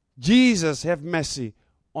 "Jesus, have mercy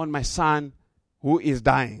on my son who is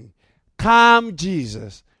dying. Come,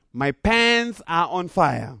 Jesus, my pants are on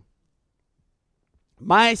fire.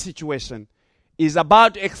 My situation is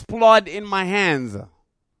about to explode in my hands."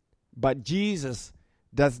 But Jesus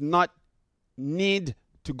does not need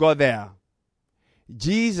to go there.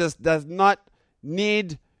 Jesus does not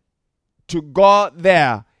need to go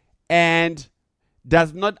there and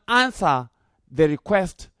does not answer the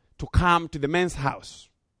request to come to the man's house.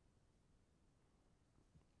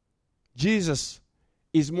 Jesus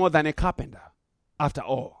is more than a carpenter, after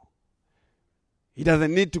all. He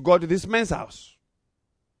doesn't need to go to this man's house.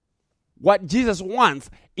 What Jesus wants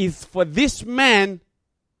is for this man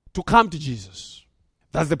to come to Jesus.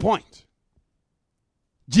 That's the point.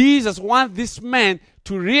 Jesus wants this man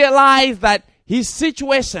to realize that his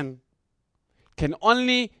situation can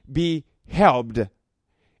only be helped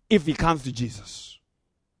if he comes to Jesus.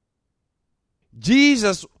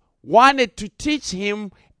 Jesus wanted to teach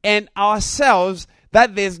him and ourselves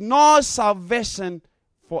that there's no salvation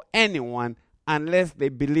for anyone unless they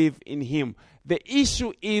believe in him. The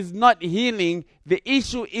issue is not healing. The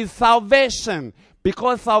issue is salvation.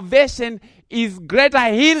 Because salvation is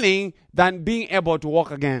greater healing than being able to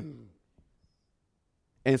walk again.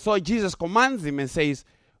 And so Jesus commands him and says,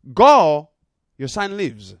 "Go, your son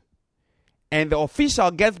lives." And the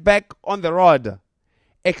official gets back on the road,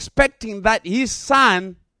 expecting that his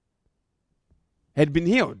son had been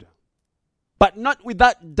healed. But not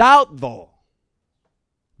without doubt, though.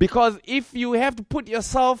 Because if you have to put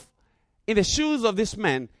yourself in the shoes of this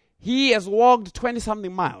man, he has walked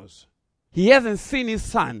 20-something miles. He hasn't seen his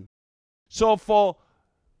son. So for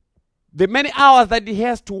the many hours that he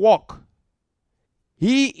has to walk,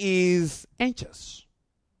 he is anxious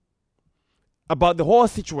about the whole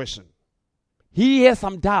situation. He has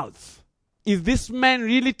some doubts. Is this man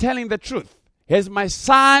really telling the truth? Has my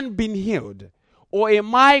son been healed? Or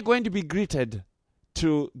am I going to be greeted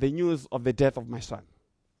to the news of the death of my son?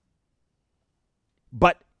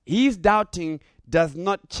 But his doubting does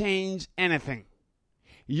not change anything.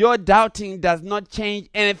 Your doubting does not change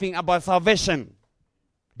anything about salvation.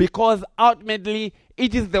 Because ultimately,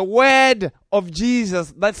 it is the word of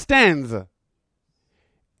Jesus that stands.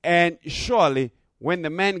 And surely, when the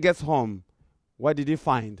man gets home, what did he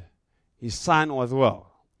find? His son was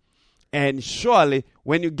well. And surely,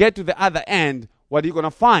 when you get to the other end, what are you going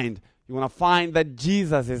to find? You're going to find that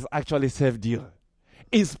Jesus has actually saved you.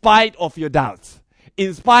 In spite of your doubts.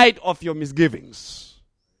 in spite of your misgivings.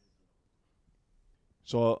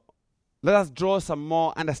 So let us draw some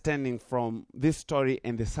more understanding from this story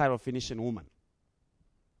and the Syrophoenician woman.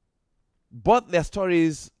 Both their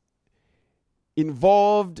stories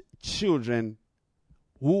involved children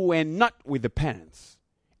who were not with the parents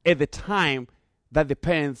at the time that the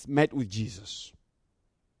parents met with Jesus.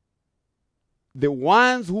 The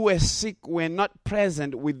ones who were sick were not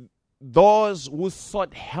present with those who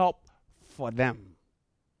sought help for them.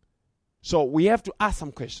 So we have to ask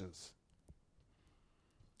some questions.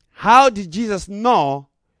 How did Jesus know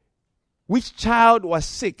which child was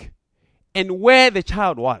sick and where the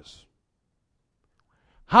child was?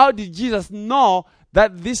 How did Jesus know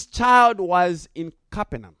that this child was in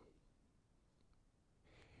Capernaum?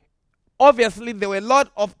 Obviously, there were a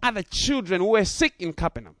lot of other children who were sick in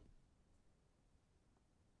Capernaum.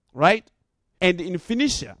 Right? And in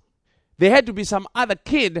Phoenicia, there had to be some other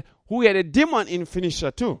kid who had a demon in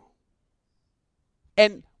Phoenicia too.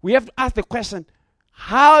 And we have to ask the question,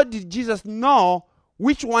 how did Jesus know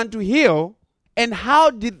which one to heal, and how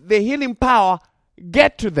did the healing power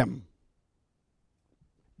get to them?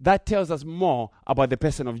 That tells us more about the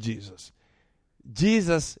person of Jesus.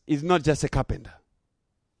 Jesus is not just a carpenter.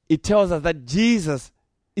 It tells us that Jesus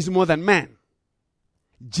is more than man.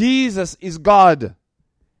 Jesus is God.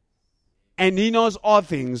 And he knows all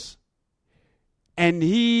things. And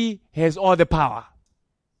he has all the power.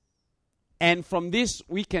 And from this,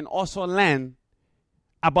 we can also learn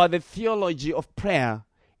about the theology of prayer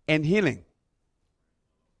and healing.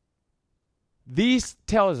 This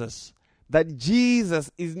tells us that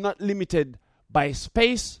Jesus is not limited by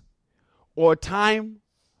space or time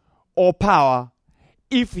or power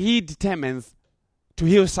if he determines to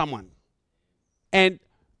heal someone. And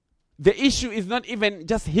the issue is not even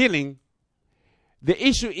just healing. The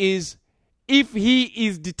issue is if he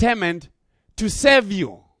is determined to save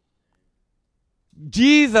you.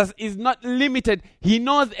 Jesus is not limited. He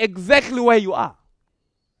knows exactly where you are.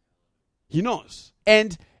 He knows.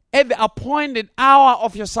 And at the appointed hour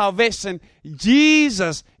of your salvation,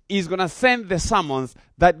 Jesus is going to send the summons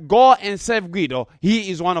that go and save Guido.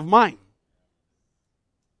 He is one of mine.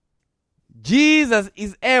 Jesus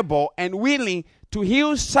is able and willing to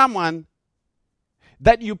heal someone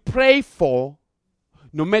that you pray for,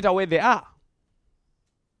 no matter where they are.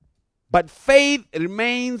 But faith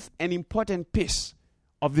remains an important piece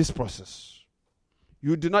of this process.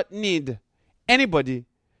 You do not need anybody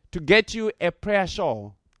to get you a prayer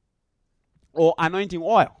shawl or anointing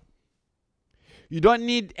oil. You don't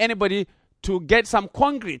need anybody to get some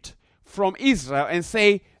concrete from Israel and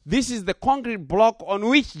say, this is the concrete block on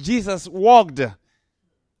which Jesus walked.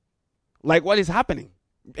 Like what is happening.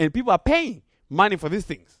 And people are paying money for these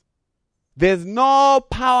things. There's no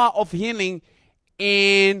power of healing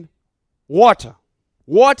in water.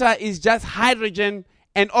 Water is just hydrogen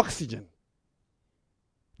and oxygen.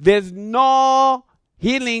 There's no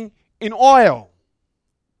healing in oil.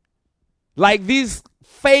 Like these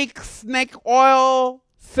fake snake oil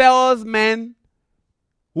salesmen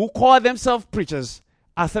who call themselves preachers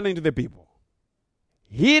are selling to the people.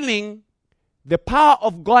 Healing, the power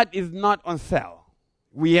of God is not on sale.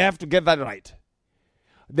 We have to get that right.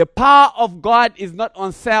 The power of God is not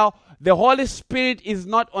on sale. The Holy Spirit is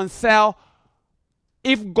not on sale.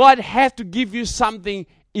 If God has to give you something,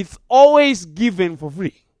 it's always given for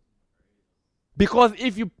free. Because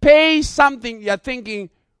if you pay something, you're thinking,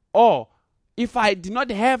 oh, if I did not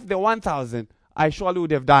have the 1,000, I surely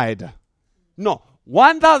would have died. No,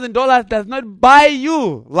 $1,000 does not buy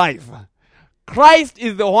you life. Christ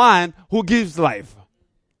is the one who gives life.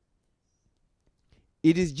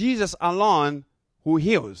 It is Jesus alone who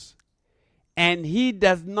heals. And he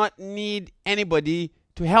does not need anybody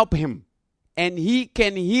to help him. And he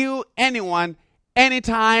can heal anyone,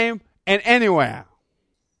 anytime, and anywhere.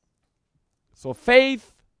 So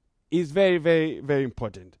faith is very, very, very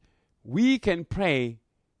important. We can pray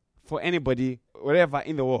for anybody, wherever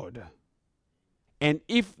in the world. And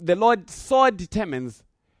if the Lord so determines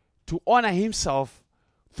to honor himself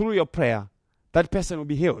through your prayer, that person will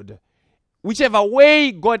be healed. Whichever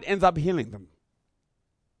way God ends up healing them.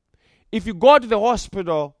 If you go to the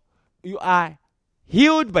hospital, you are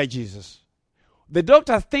healed by Jesus. The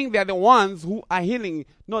doctors think they are the ones who are healing.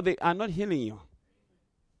 No, they are not healing you.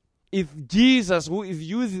 It's Jesus who is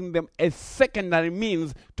using them as secondary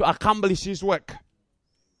means to accomplish his work.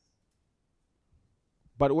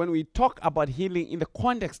 But when we talk about healing in the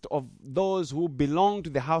context of those who belong to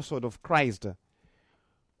the household of Christ,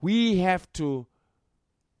 we have to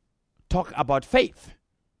talk about faith.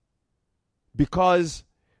 Because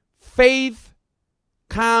faith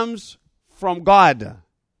comes from God.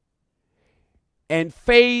 And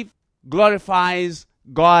faith glorifies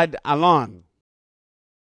God alone.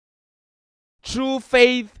 True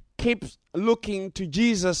faith keeps looking to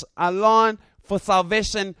Jesus alone for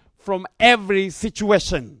salvation from every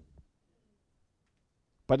situation.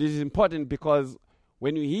 But it is important because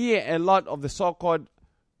when you hear a lot of the so-called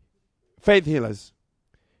faith healers,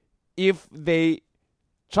 if they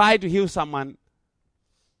try to heal someone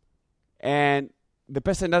and the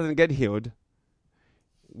person doesn't get healed,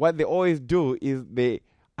 what they always do is they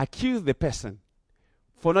accuse the person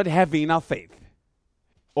for not having enough faith.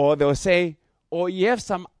 Or they'll say, oh, you have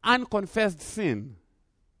some unconfessed sin.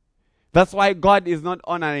 That's why God is not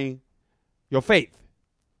honoring your faith.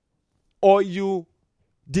 Or you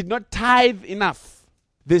did not tithe enough.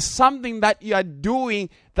 There's something that you are doing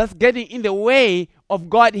that's getting in the way of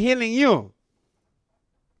God healing you.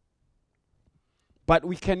 But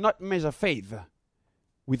we cannot measure faith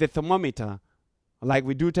with a thermometer like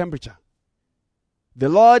we do temperature. The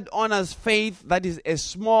Lord honors faith that is as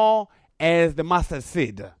small as the mustard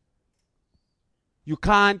seed. You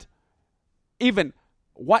can't even,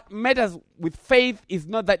 what matters with faith is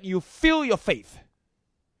not that you feel your faith.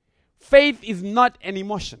 Faith is not an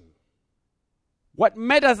emotion. What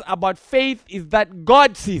matters about faith is that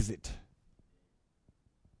God sees it.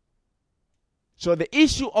 So the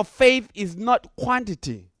issue of faith is not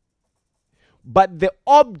quantity, but the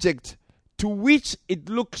object to which it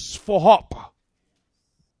looks for hope.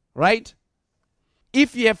 Right?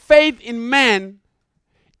 If you have faith in man,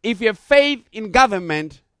 if you have faith in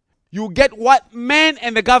government, you get what man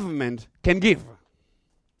and the government can give.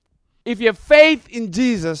 If you have faith in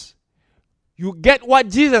Jesus, you get what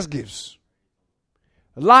Jesus gives.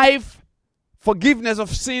 Life, forgiveness of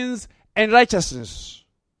sins, and righteousness.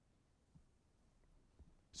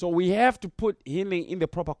 So we have to put healing in the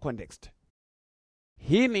proper context.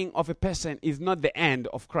 Healing of a person is not the end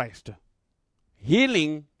of Christ.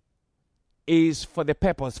 Healing is for the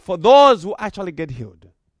purpose, for those who actually get healed,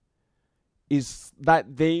 is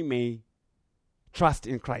that they may trust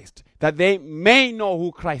in Christ, that they may know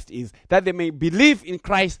who Christ is, that they may believe in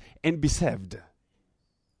Christ and be saved.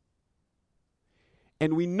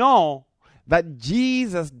 And we know that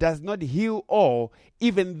Jesus does not heal all,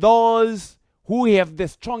 even those who have the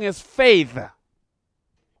strongest faith.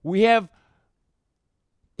 We have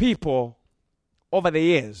people over the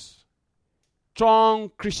years,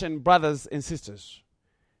 strong Christian brothers and sisters,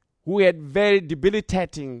 who had very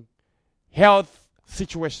debilitating health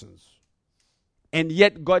situations, and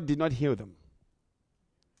yet God did not heal them.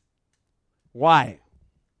 Why?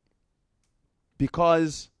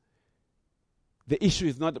 Because the issue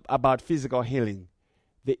is not about physical healing.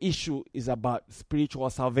 The issue is about spiritual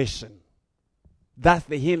salvation. That's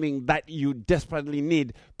the healing that you desperately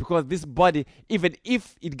need, because this body, even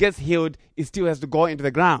if it gets healed, it still has to go into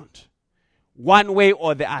the ground, one way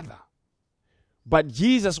or the other. But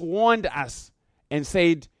Jesus warned us and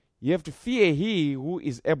said, you have to fear he who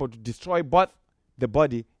is able to destroy both the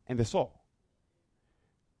body and the soul.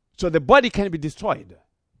 So the body can be destroyed,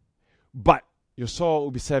 but your soul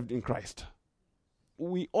will be saved in Christ.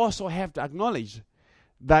 We also have to acknowledge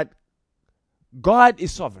that God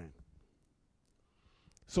is sovereign.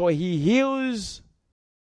 So he heals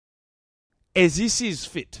as he sees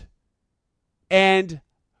fit and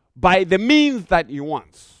by the means that he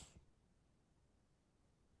wants.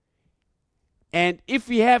 And if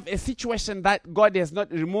we have a situation that God has not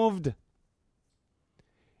removed,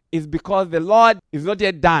 it's because the Lord is not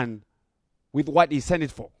yet done with what he sent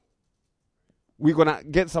it for. We're going to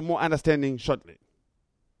get some more understanding shortly.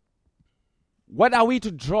 What are we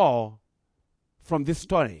to draw from this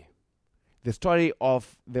story? The story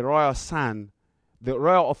of the royal son, the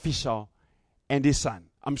royal official, and his son.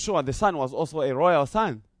 I'm sure the son was also a royal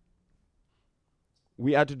son.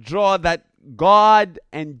 We are to draw that God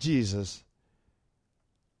and Jesus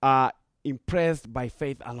are impressed by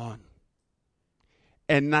faith alone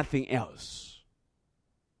and nothing else.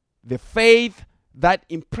 The faith that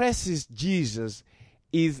impresses Jesus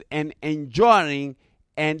is an enduring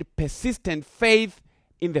and persistent faith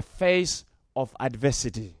in the face of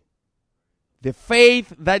adversity. The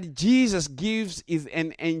faith that Jesus gives is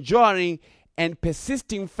an enduring and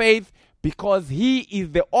persisting faith because he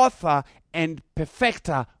is the author and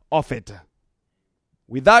perfecter of it.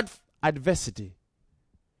 Without adversity,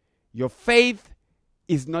 your faith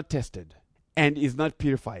is not tested and is not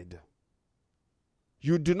purified.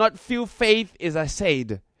 You do not feel faith, as I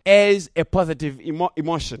said, as a positive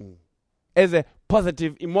emotion, as a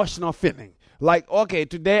positive emotional feeling. Like, okay,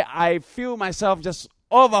 today I feel myself just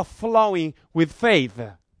overflowing with faith.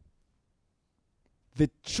 The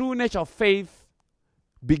true nature of faith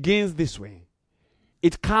begins this way.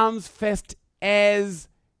 It comes first as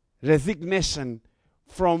resignation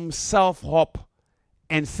from self-hope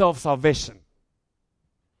and self-salvation.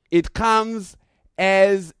 It comes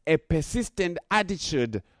as a persistent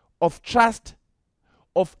attitude of trust,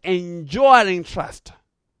 of enduring trust,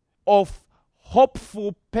 of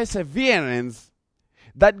hopeful perseverance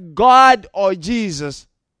that God or Jesus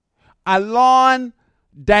alone,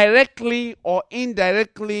 directly or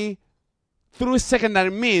indirectly, through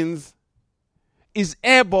secondary means, is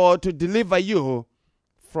able to deliver you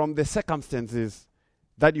from the circumstances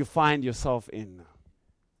that you find yourself in.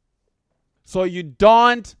 So you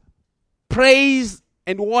don't praise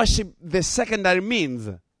and worship the secondary means.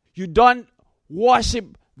 You don't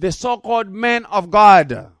worship the so-called man of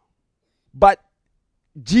God, but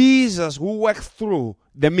Jesus who works through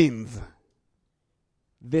the means.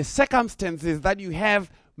 The circumstances that you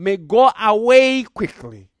have may go away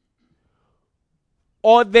quickly,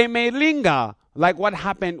 or they may linger, like what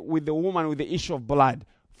happened with the woman with the issue of blood.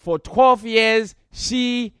 For 12 years,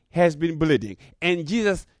 she has been bleeding, and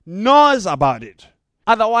Jesus knows about it.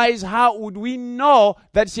 Otherwise, how would we know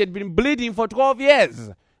that she had been bleeding for 12 years?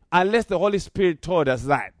 Unless the Holy Spirit told us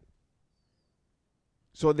that.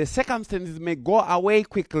 So the circumstances may go away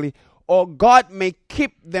quickly, or God may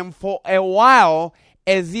keep them for a while,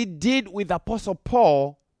 as he did with Apostle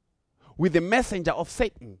Paul, with the messenger of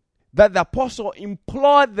Satan. That the apostle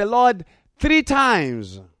implored the Lord 3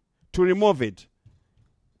 times to remove it.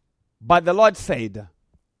 But the Lord said,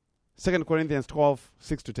 2 Corinthians 12,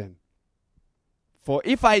 6-10. For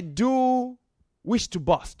if I do wish to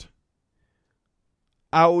boast,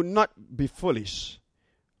 I will not be foolish,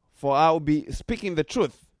 for I will be speaking the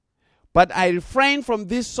truth. But I refrain from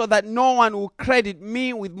this so that no one will credit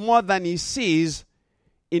me with more than he sees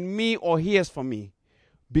in me or hears from me.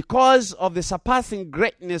 Because of the surpassing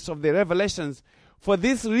greatness of the revelations, for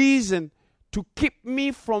this reason, to keep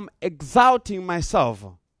me from exalting myself,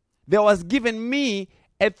 there was given me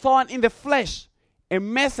a thorn in the flesh, a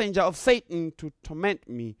messenger of Satan to torment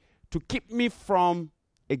me, to keep me from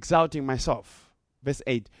exalting myself. Verse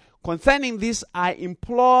 8. Concerning this, I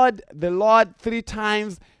implored the Lord 3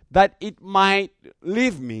 times that it might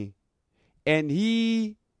leave me. And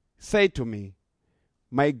he said to me,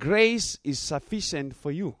 my grace is sufficient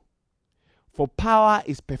for you, for power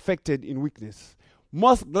is perfected in weakness.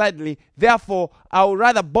 Most gladly, therefore, I would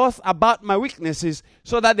rather boast about my weaknesses,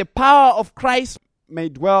 so that the power of Christ may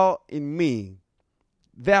dwell in me.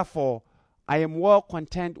 Therefore, I am well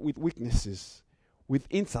content with weaknesses, with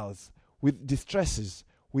insults, with distresses,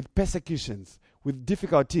 with persecutions, with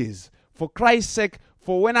difficulties. For Christ's sake,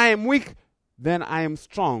 for when I am weak, then I am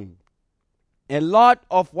strong. A lot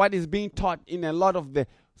of what is being taught in a lot of the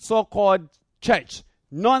so-called church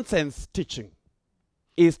nonsense teaching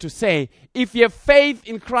is to say, if you have faith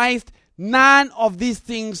in Christ, none of these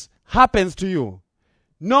things happens to you.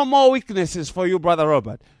 No more weaknesses for you, Brother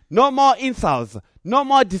Robert. No more insults. No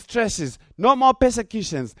more distresses. No more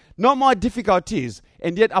persecutions. No more difficulties.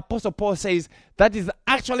 And yet Apostle Paul says that is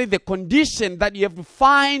actually the condition that you have to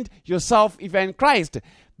find yourself if you're in Christ.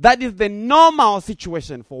 That is the normal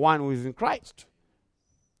situation for one who is in Christ.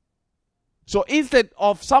 So instead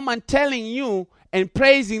of someone telling you and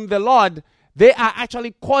praising the Lord, they are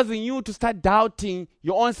actually causing you to start doubting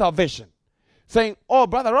your own salvation. Saying, oh,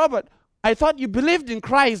 Brother Robert, I thought you believed in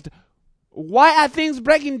Christ. Why are things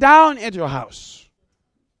breaking down at your house?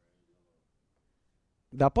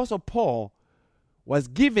 The Apostle Paul was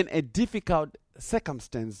given a difficult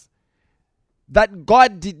circumstance that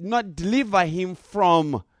God did not deliver him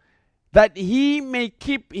from, that he may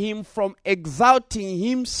keep him from exalting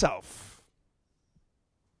himself.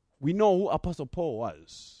 We know who Apostle Paul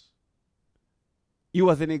was. He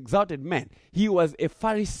was an exalted man. He was a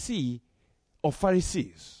Pharisee of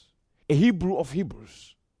Pharisees, a Hebrew of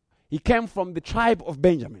Hebrews. He came from the tribe of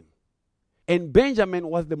Benjamin. And Benjamin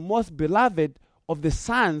was the most beloved of the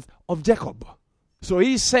sons of Jacob. So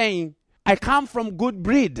he's saying, I come from good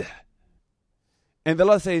breed. And the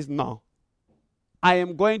Lord says, no, I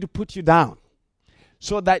am going to put you down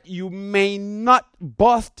so that you may not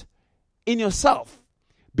boast in yourself.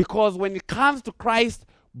 Because when it comes to Christ,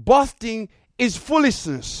 boasting is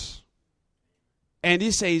foolishness. And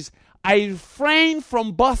he says, I refrain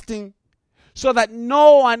from boasting so that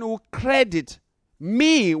no one will credit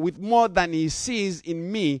me with more than he sees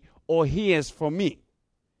in me or hears from me.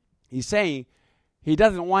 He's saying he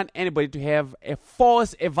doesn't want anybody to have a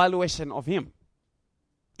false evaluation of him.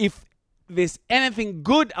 If there's anything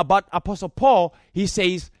good about Apostle Paul, he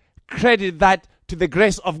says, credit that to the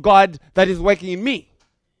grace of God that is working in me.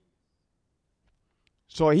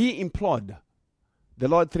 So he implored the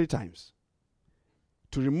Lord 3 times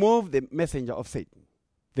to remove the messenger of Satan.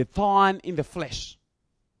 the thorn in the flesh.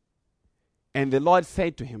 And the Lord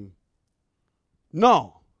said to him,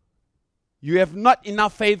 no, you have not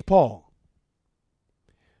enough faith, Paul.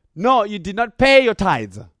 No, you did not pay your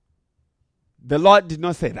tithes. The Lord did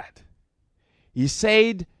not say that. He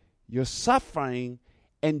said, your suffering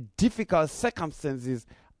and difficult circumstances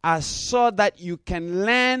are so that you can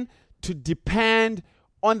learn to depend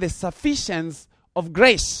on the sufficiency of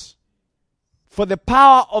grace. For the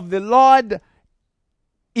power of the Lord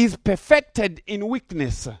is perfected in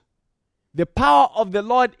weakness. The power of the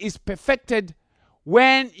Lord is perfected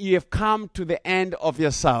when you have come to the end of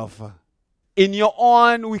yourself, in your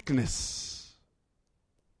own weakness.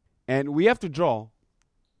 And we have to draw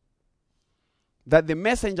that the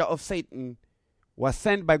messenger of Satan was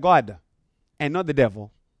sent by God and not the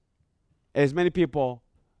devil, as many people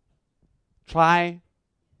try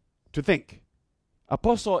to think.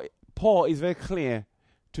 Apostle Paul is very clear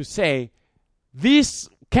to say, this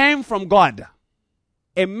came from God.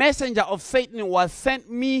 A messenger of Satan was sent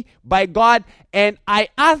me by God, and I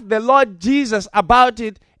asked the Lord Jesus about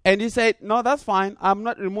it, and he said, no, that's fine. I'm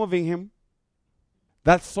not removing him.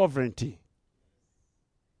 That's sovereignty.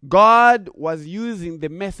 God was using the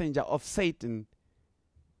messenger of Satan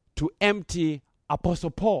to empty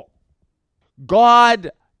Apostle Paul.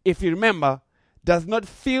 God, if you remember, does not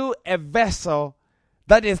fill a vessel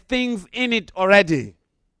that has things in it already.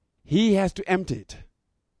 He has to empty it.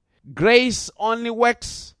 Grace only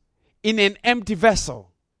works in an empty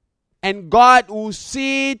vessel. And God will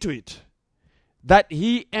see to it that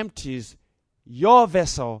he empties your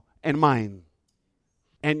vessel and mine.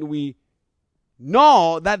 And we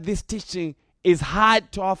know that this teaching is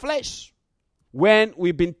hard to our flesh when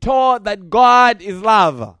we've been told that God is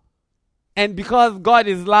love. And because God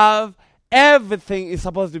is love, everything is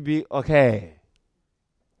supposed to be okay.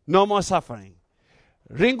 No more suffering.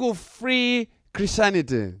 Wrinkle-free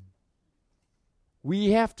Christianity.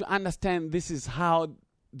 We have to understand this is how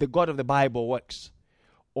the God of the Bible works,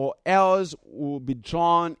 or else we'll be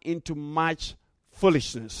drawn into much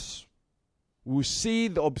foolishness. We'll see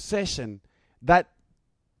the obsession that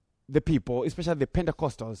the people, especially the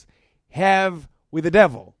Pentecostals, have with the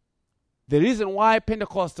devil. The reason why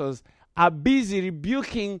Pentecostals are busy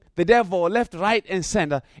rebuking the devil left, right, and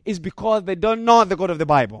center is because they don't know the God of the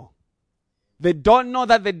Bible. They don't know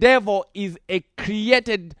that the devil is a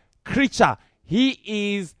created creature. He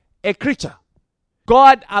is a creature.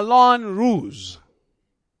 God alone rules.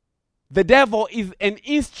 The devil is an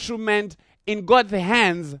instrument in God's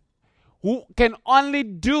hands who can only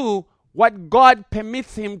do what God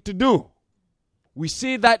permits him to do. We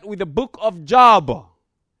see that with the book of Job.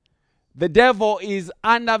 The devil is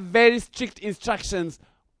under very strict instructions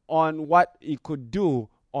on what he could do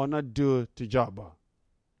or not do to Job.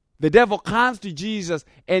 The devil comes to Jesus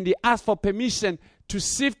and he asks for permission to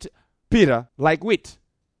sift Peter like wheat.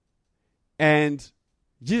 And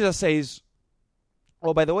Jesus says,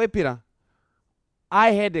 oh, by the way, Peter,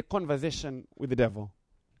 I had a conversation with the devil.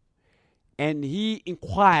 And he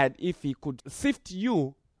inquired if he could sift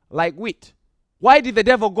you like wheat. Why did the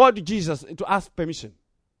devil go to Jesus to ask permission?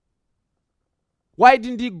 Why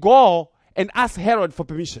didn't he go and ask Herod for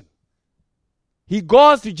permission? He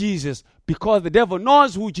goes to Jesus because the devil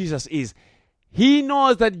knows who Jesus is. He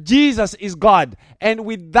knows that Jesus is God. And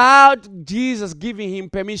without Jesus giving him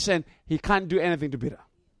permission, he can't do anything to Peter.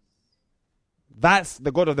 That's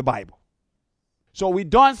the God of the Bible. So we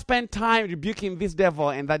don't spend time rebuking this devil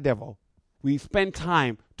and that devil. We spend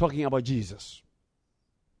time talking about Jesus.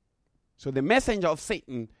 So the messenger of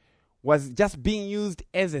Satan was just being used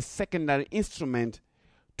as a secondary instrument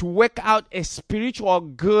to work out a spiritual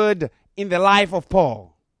good in the life of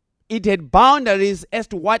Paul. It had boundaries as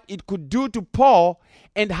to what it could do to Paul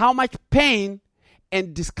and how much pain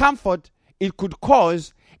and discomfort it could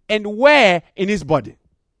cause and where in his body.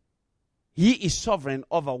 He is sovereign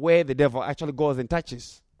over where the devil actually goes and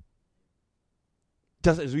touches.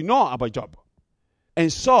 Just as we know about Job.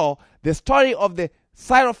 And so, the story of the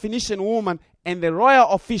Syrophoenician woman and the royal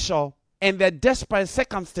official and their desperate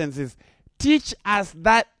circumstances teach us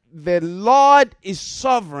that the Lord is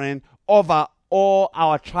sovereign over all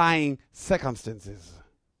our trying circumstances.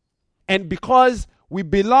 And because we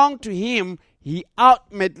belong to him, he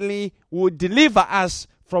ultimately will deliver us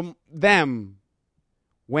from them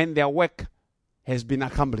when their work has been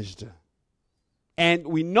accomplished. And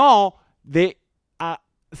we know they are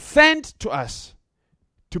sent to us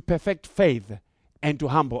to perfect faith and to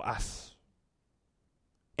humble us.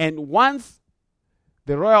 And once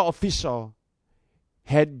the royal official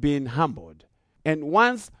had been humbled, and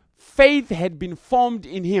once faith had been formed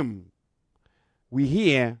in him, we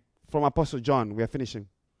hear from Apostle John, we are finishing,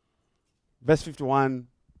 verse 51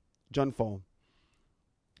 John 4.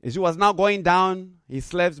 As he was now going down, his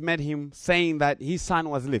slaves met him, saying that his son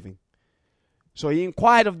was living. So he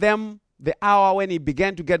inquired of them the hour when he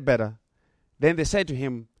began to get better. Then they said to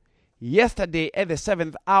him, yesterday at the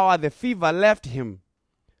 7th hour the fever left him.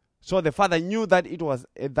 So the father knew that it was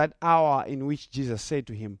at that hour in which Jesus said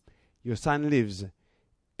to him, your son lives.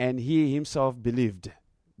 And he himself believed. Do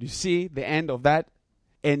you see the end of that?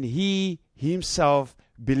 And he himself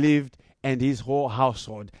believed, and his whole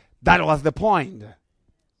household. That was the point.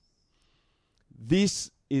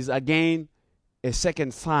 This is again a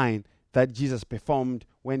second sign that Jesus performed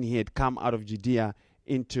when he had come out of Judea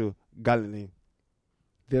into Galilee.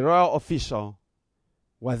 The royal official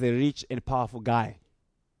was a rich and powerful guy.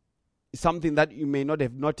 Something that you may not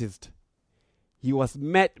have noticed. He was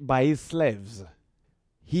met by his slaves.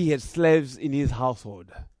 He had slaves in his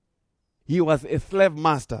household. He was a slave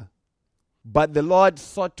master. But the Lord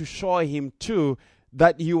sought to show him too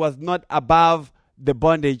that he was not above the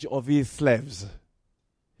bondage of his slaves.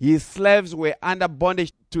 His slaves were under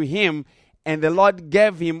bondage to him, and the Lord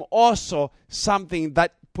gave him also something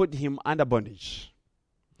that put him under bondage.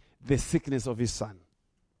 The sickness of his son.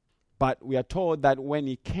 But we are told that when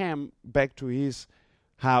he came back to his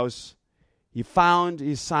house, he found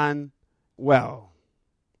his son well.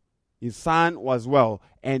 His son was well,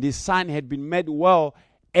 and his son had been made well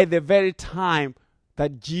at the very time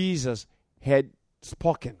that Jesus had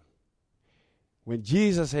spoken. When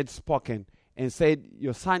Jesus had spoken and said,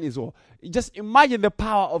 your son is well. Just imagine the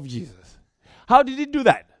power of Jesus. How did he do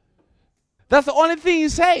that? That's the only thing he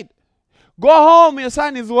said. Go home, your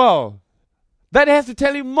son is well. That has to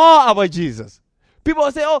tell you more about Jesus. People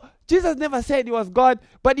say, oh, Jesus never said he was God,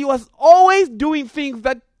 but he was always doing things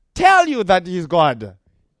that tell you that he is God.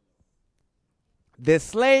 The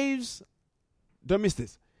slaves, don't miss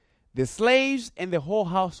this, the slaves and the whole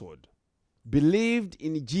household believed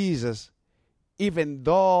in Jesus even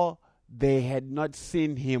though they had not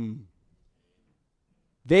seen him.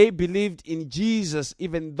 They believed in Jesus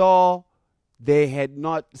even though they had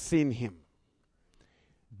not seen him.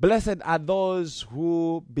 Blessed are those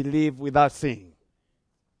who believe without seeing.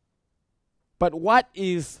 But what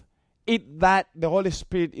is it that the Holy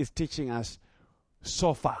Spirit is teaching us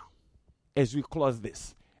so far as we close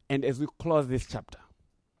this and as we close this chapter?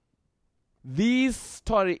 This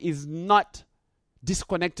story is not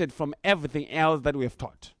disconnected from everything else that we have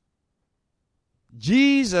taught.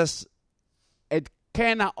 Jesus at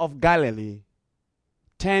Cana of Galilee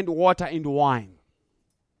turned water into wine.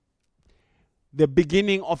 The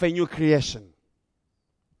beginning of a new creation.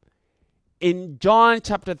 In John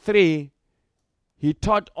chapter 3, he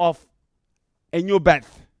taught of a new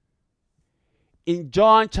birth. In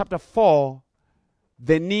John chapter 4,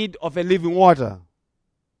 the need of a living water.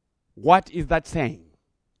 What is that saying?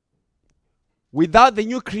 Without the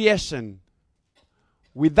new creation,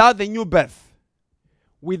 without the new birth,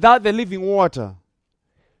 without the living water,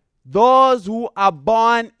 those who are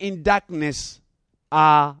born in darkness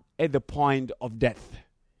are at the point of death.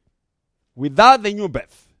 Without the new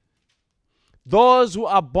birth, those who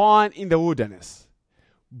are born in the wilderness,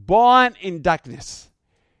 born in darkness,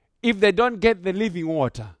 if they don't get the living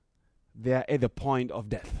water, they are at the point of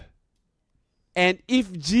death. And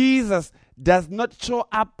if Jesus does not show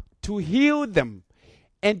up to heal them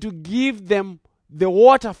and to give them the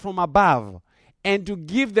water from above and to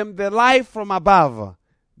give them the life from above,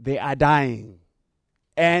 they are dying.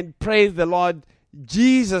 And praise the Lord,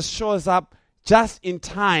 Jesus shows up just in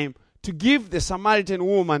time to give the Samaritan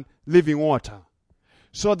woman living water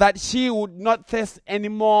so that she would not thirst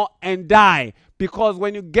anymore and die. Because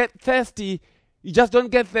when you get thirsty, you just don't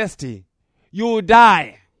get thirsty. You will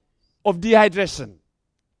die of dehydration,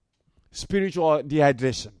 spiritual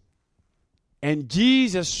dehydration. And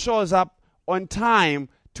Jesus shows up on time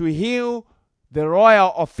to heal the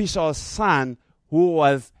royal official's son who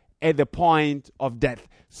was at the point of death.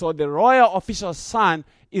 So the royal official's son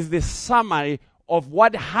is the summary of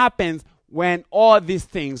what happens when all these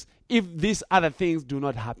things, if these other things do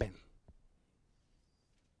not happen.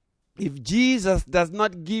 If Jesus does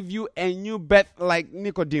not give you a new birth like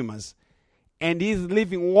Nicodemus, and he's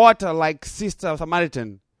living water like Sister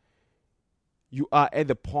Samaritan, you are at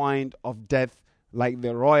the point of death like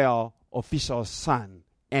the royal official's son,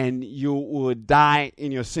 and you will die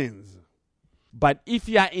in your sins. But if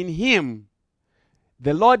you are in him,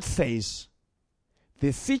 the Lord says,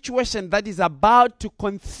 the situation that is about to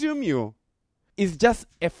consume you is just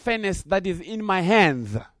a furnace that is in my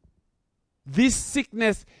hands. This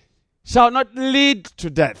sickness shall not lead to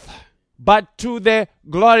death, but to the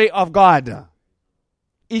glory of God.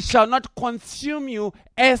 It shall not consume you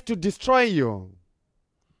as to destroy you.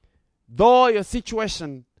 Though your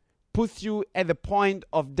situation puts you at the point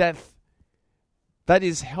of death, that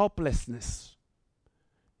is helplessness,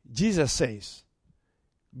 Jesus says,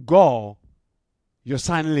 go, your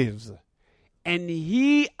son lives. And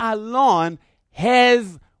he alone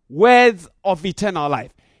has words of eternal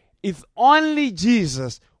life. It's only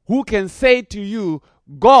Jesus who can say to you,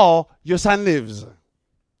 go, your son lives.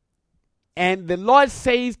 And the Lord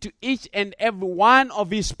says to each and every one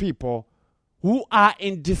of his people who are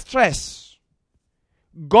in distress,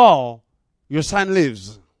 go, your son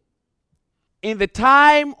lives. In the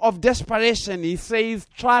time of desperation, he says,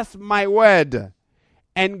 trust my word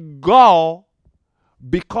and go,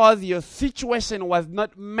 because your situation was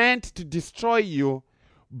not meant to destroy you,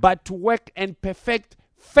 but to work and perfect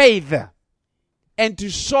faith and to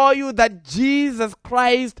show you that Jesus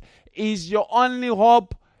Christ is your only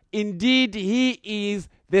hope. Indeed, he is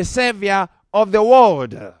the Savior of the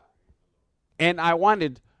world. And I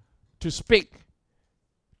wanted to speak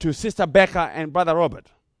to Sister Becca and Brother Robert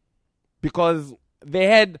because they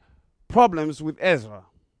had problems with Ezra.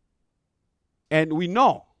 And we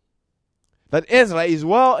know that Ezra is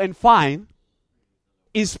well and fine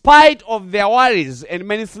in spite of their worries and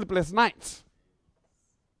many sleepless nights.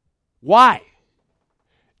 Why?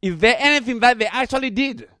 Is there anything that they actually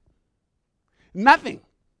did? Nothing.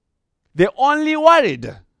 They only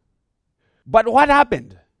worried. But what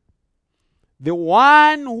happened? The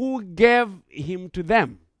one who gave him to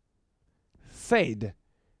them said,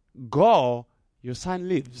 go, your son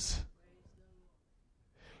lives.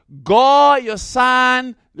 Go, your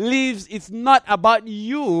son lives. It's not about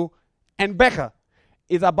you and Becca.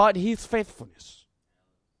 It's about his faithfulness.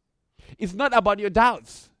 It's not about your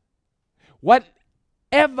doubts.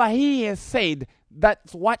 Whatever he has said,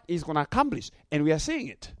 that's what he's going to accomplish. And we are seeing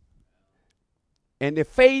it. And the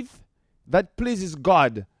faith that pleases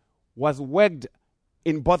God was worked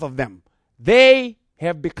in both of them. They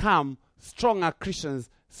have become stronger Christians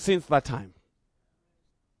since that time.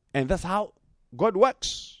 And that's how God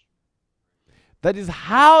works. That is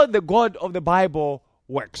how the God of the Bible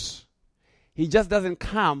works. He just doesn't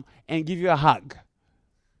come and give you a hug.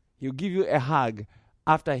 He'll give you a hug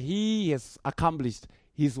after he has accomplished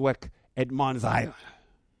his work at Mount Zion.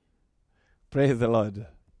 Praise the Lord.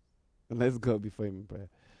 Let's go before him in prayer.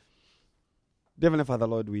 Dear Heavenly Father,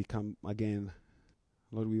 Lord, we come again.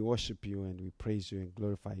 Lord, we worship you and we praise you and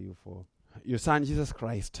glorify you for your Son, Jesus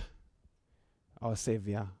Christ, our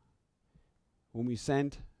Savior, whom you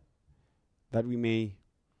sent that we may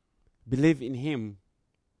believe in him,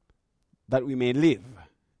 that we may live,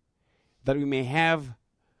 that we may have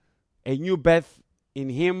a new birth in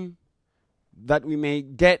him, that we may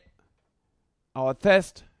get our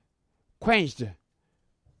thirst quenched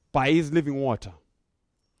by his living water,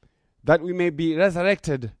 that we may be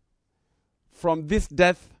resurrected from this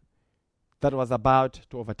death that was about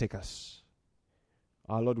to overtake us.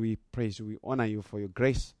 Our Lord, we praise you, we honor you for your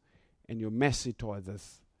grace and your mercy towards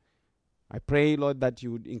us. I pray, Lord, that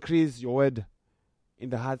you would increase your word in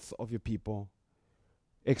the hearts of your people,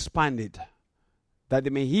 expand it, that they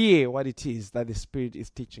may hear what it is that the Spirit is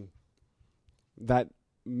teaching, that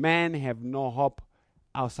men have no hope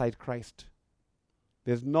outside Christ.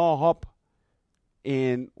 There's no hope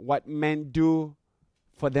in what men do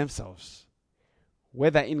for themselves,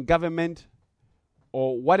 whether in government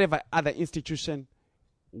or whatever other institution,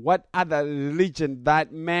 what other religion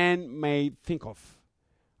that man may think of.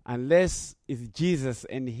 Unless it's Jesus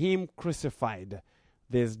and him crucified,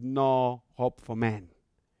 there's no hope for man.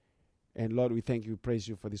 And Lord, we thank you, we praise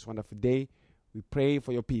you for this wonderful day. We pray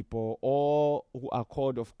for your people, all who are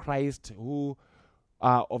called of Christ, who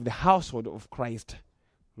are of the household of Christ.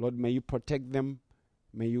 Lord, may you protect them,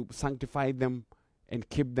 may you sanctify them and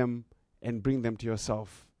keep them and bring them to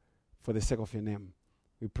yourself for the sake of your name.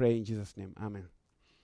 We pray in Jesus' name. Amen.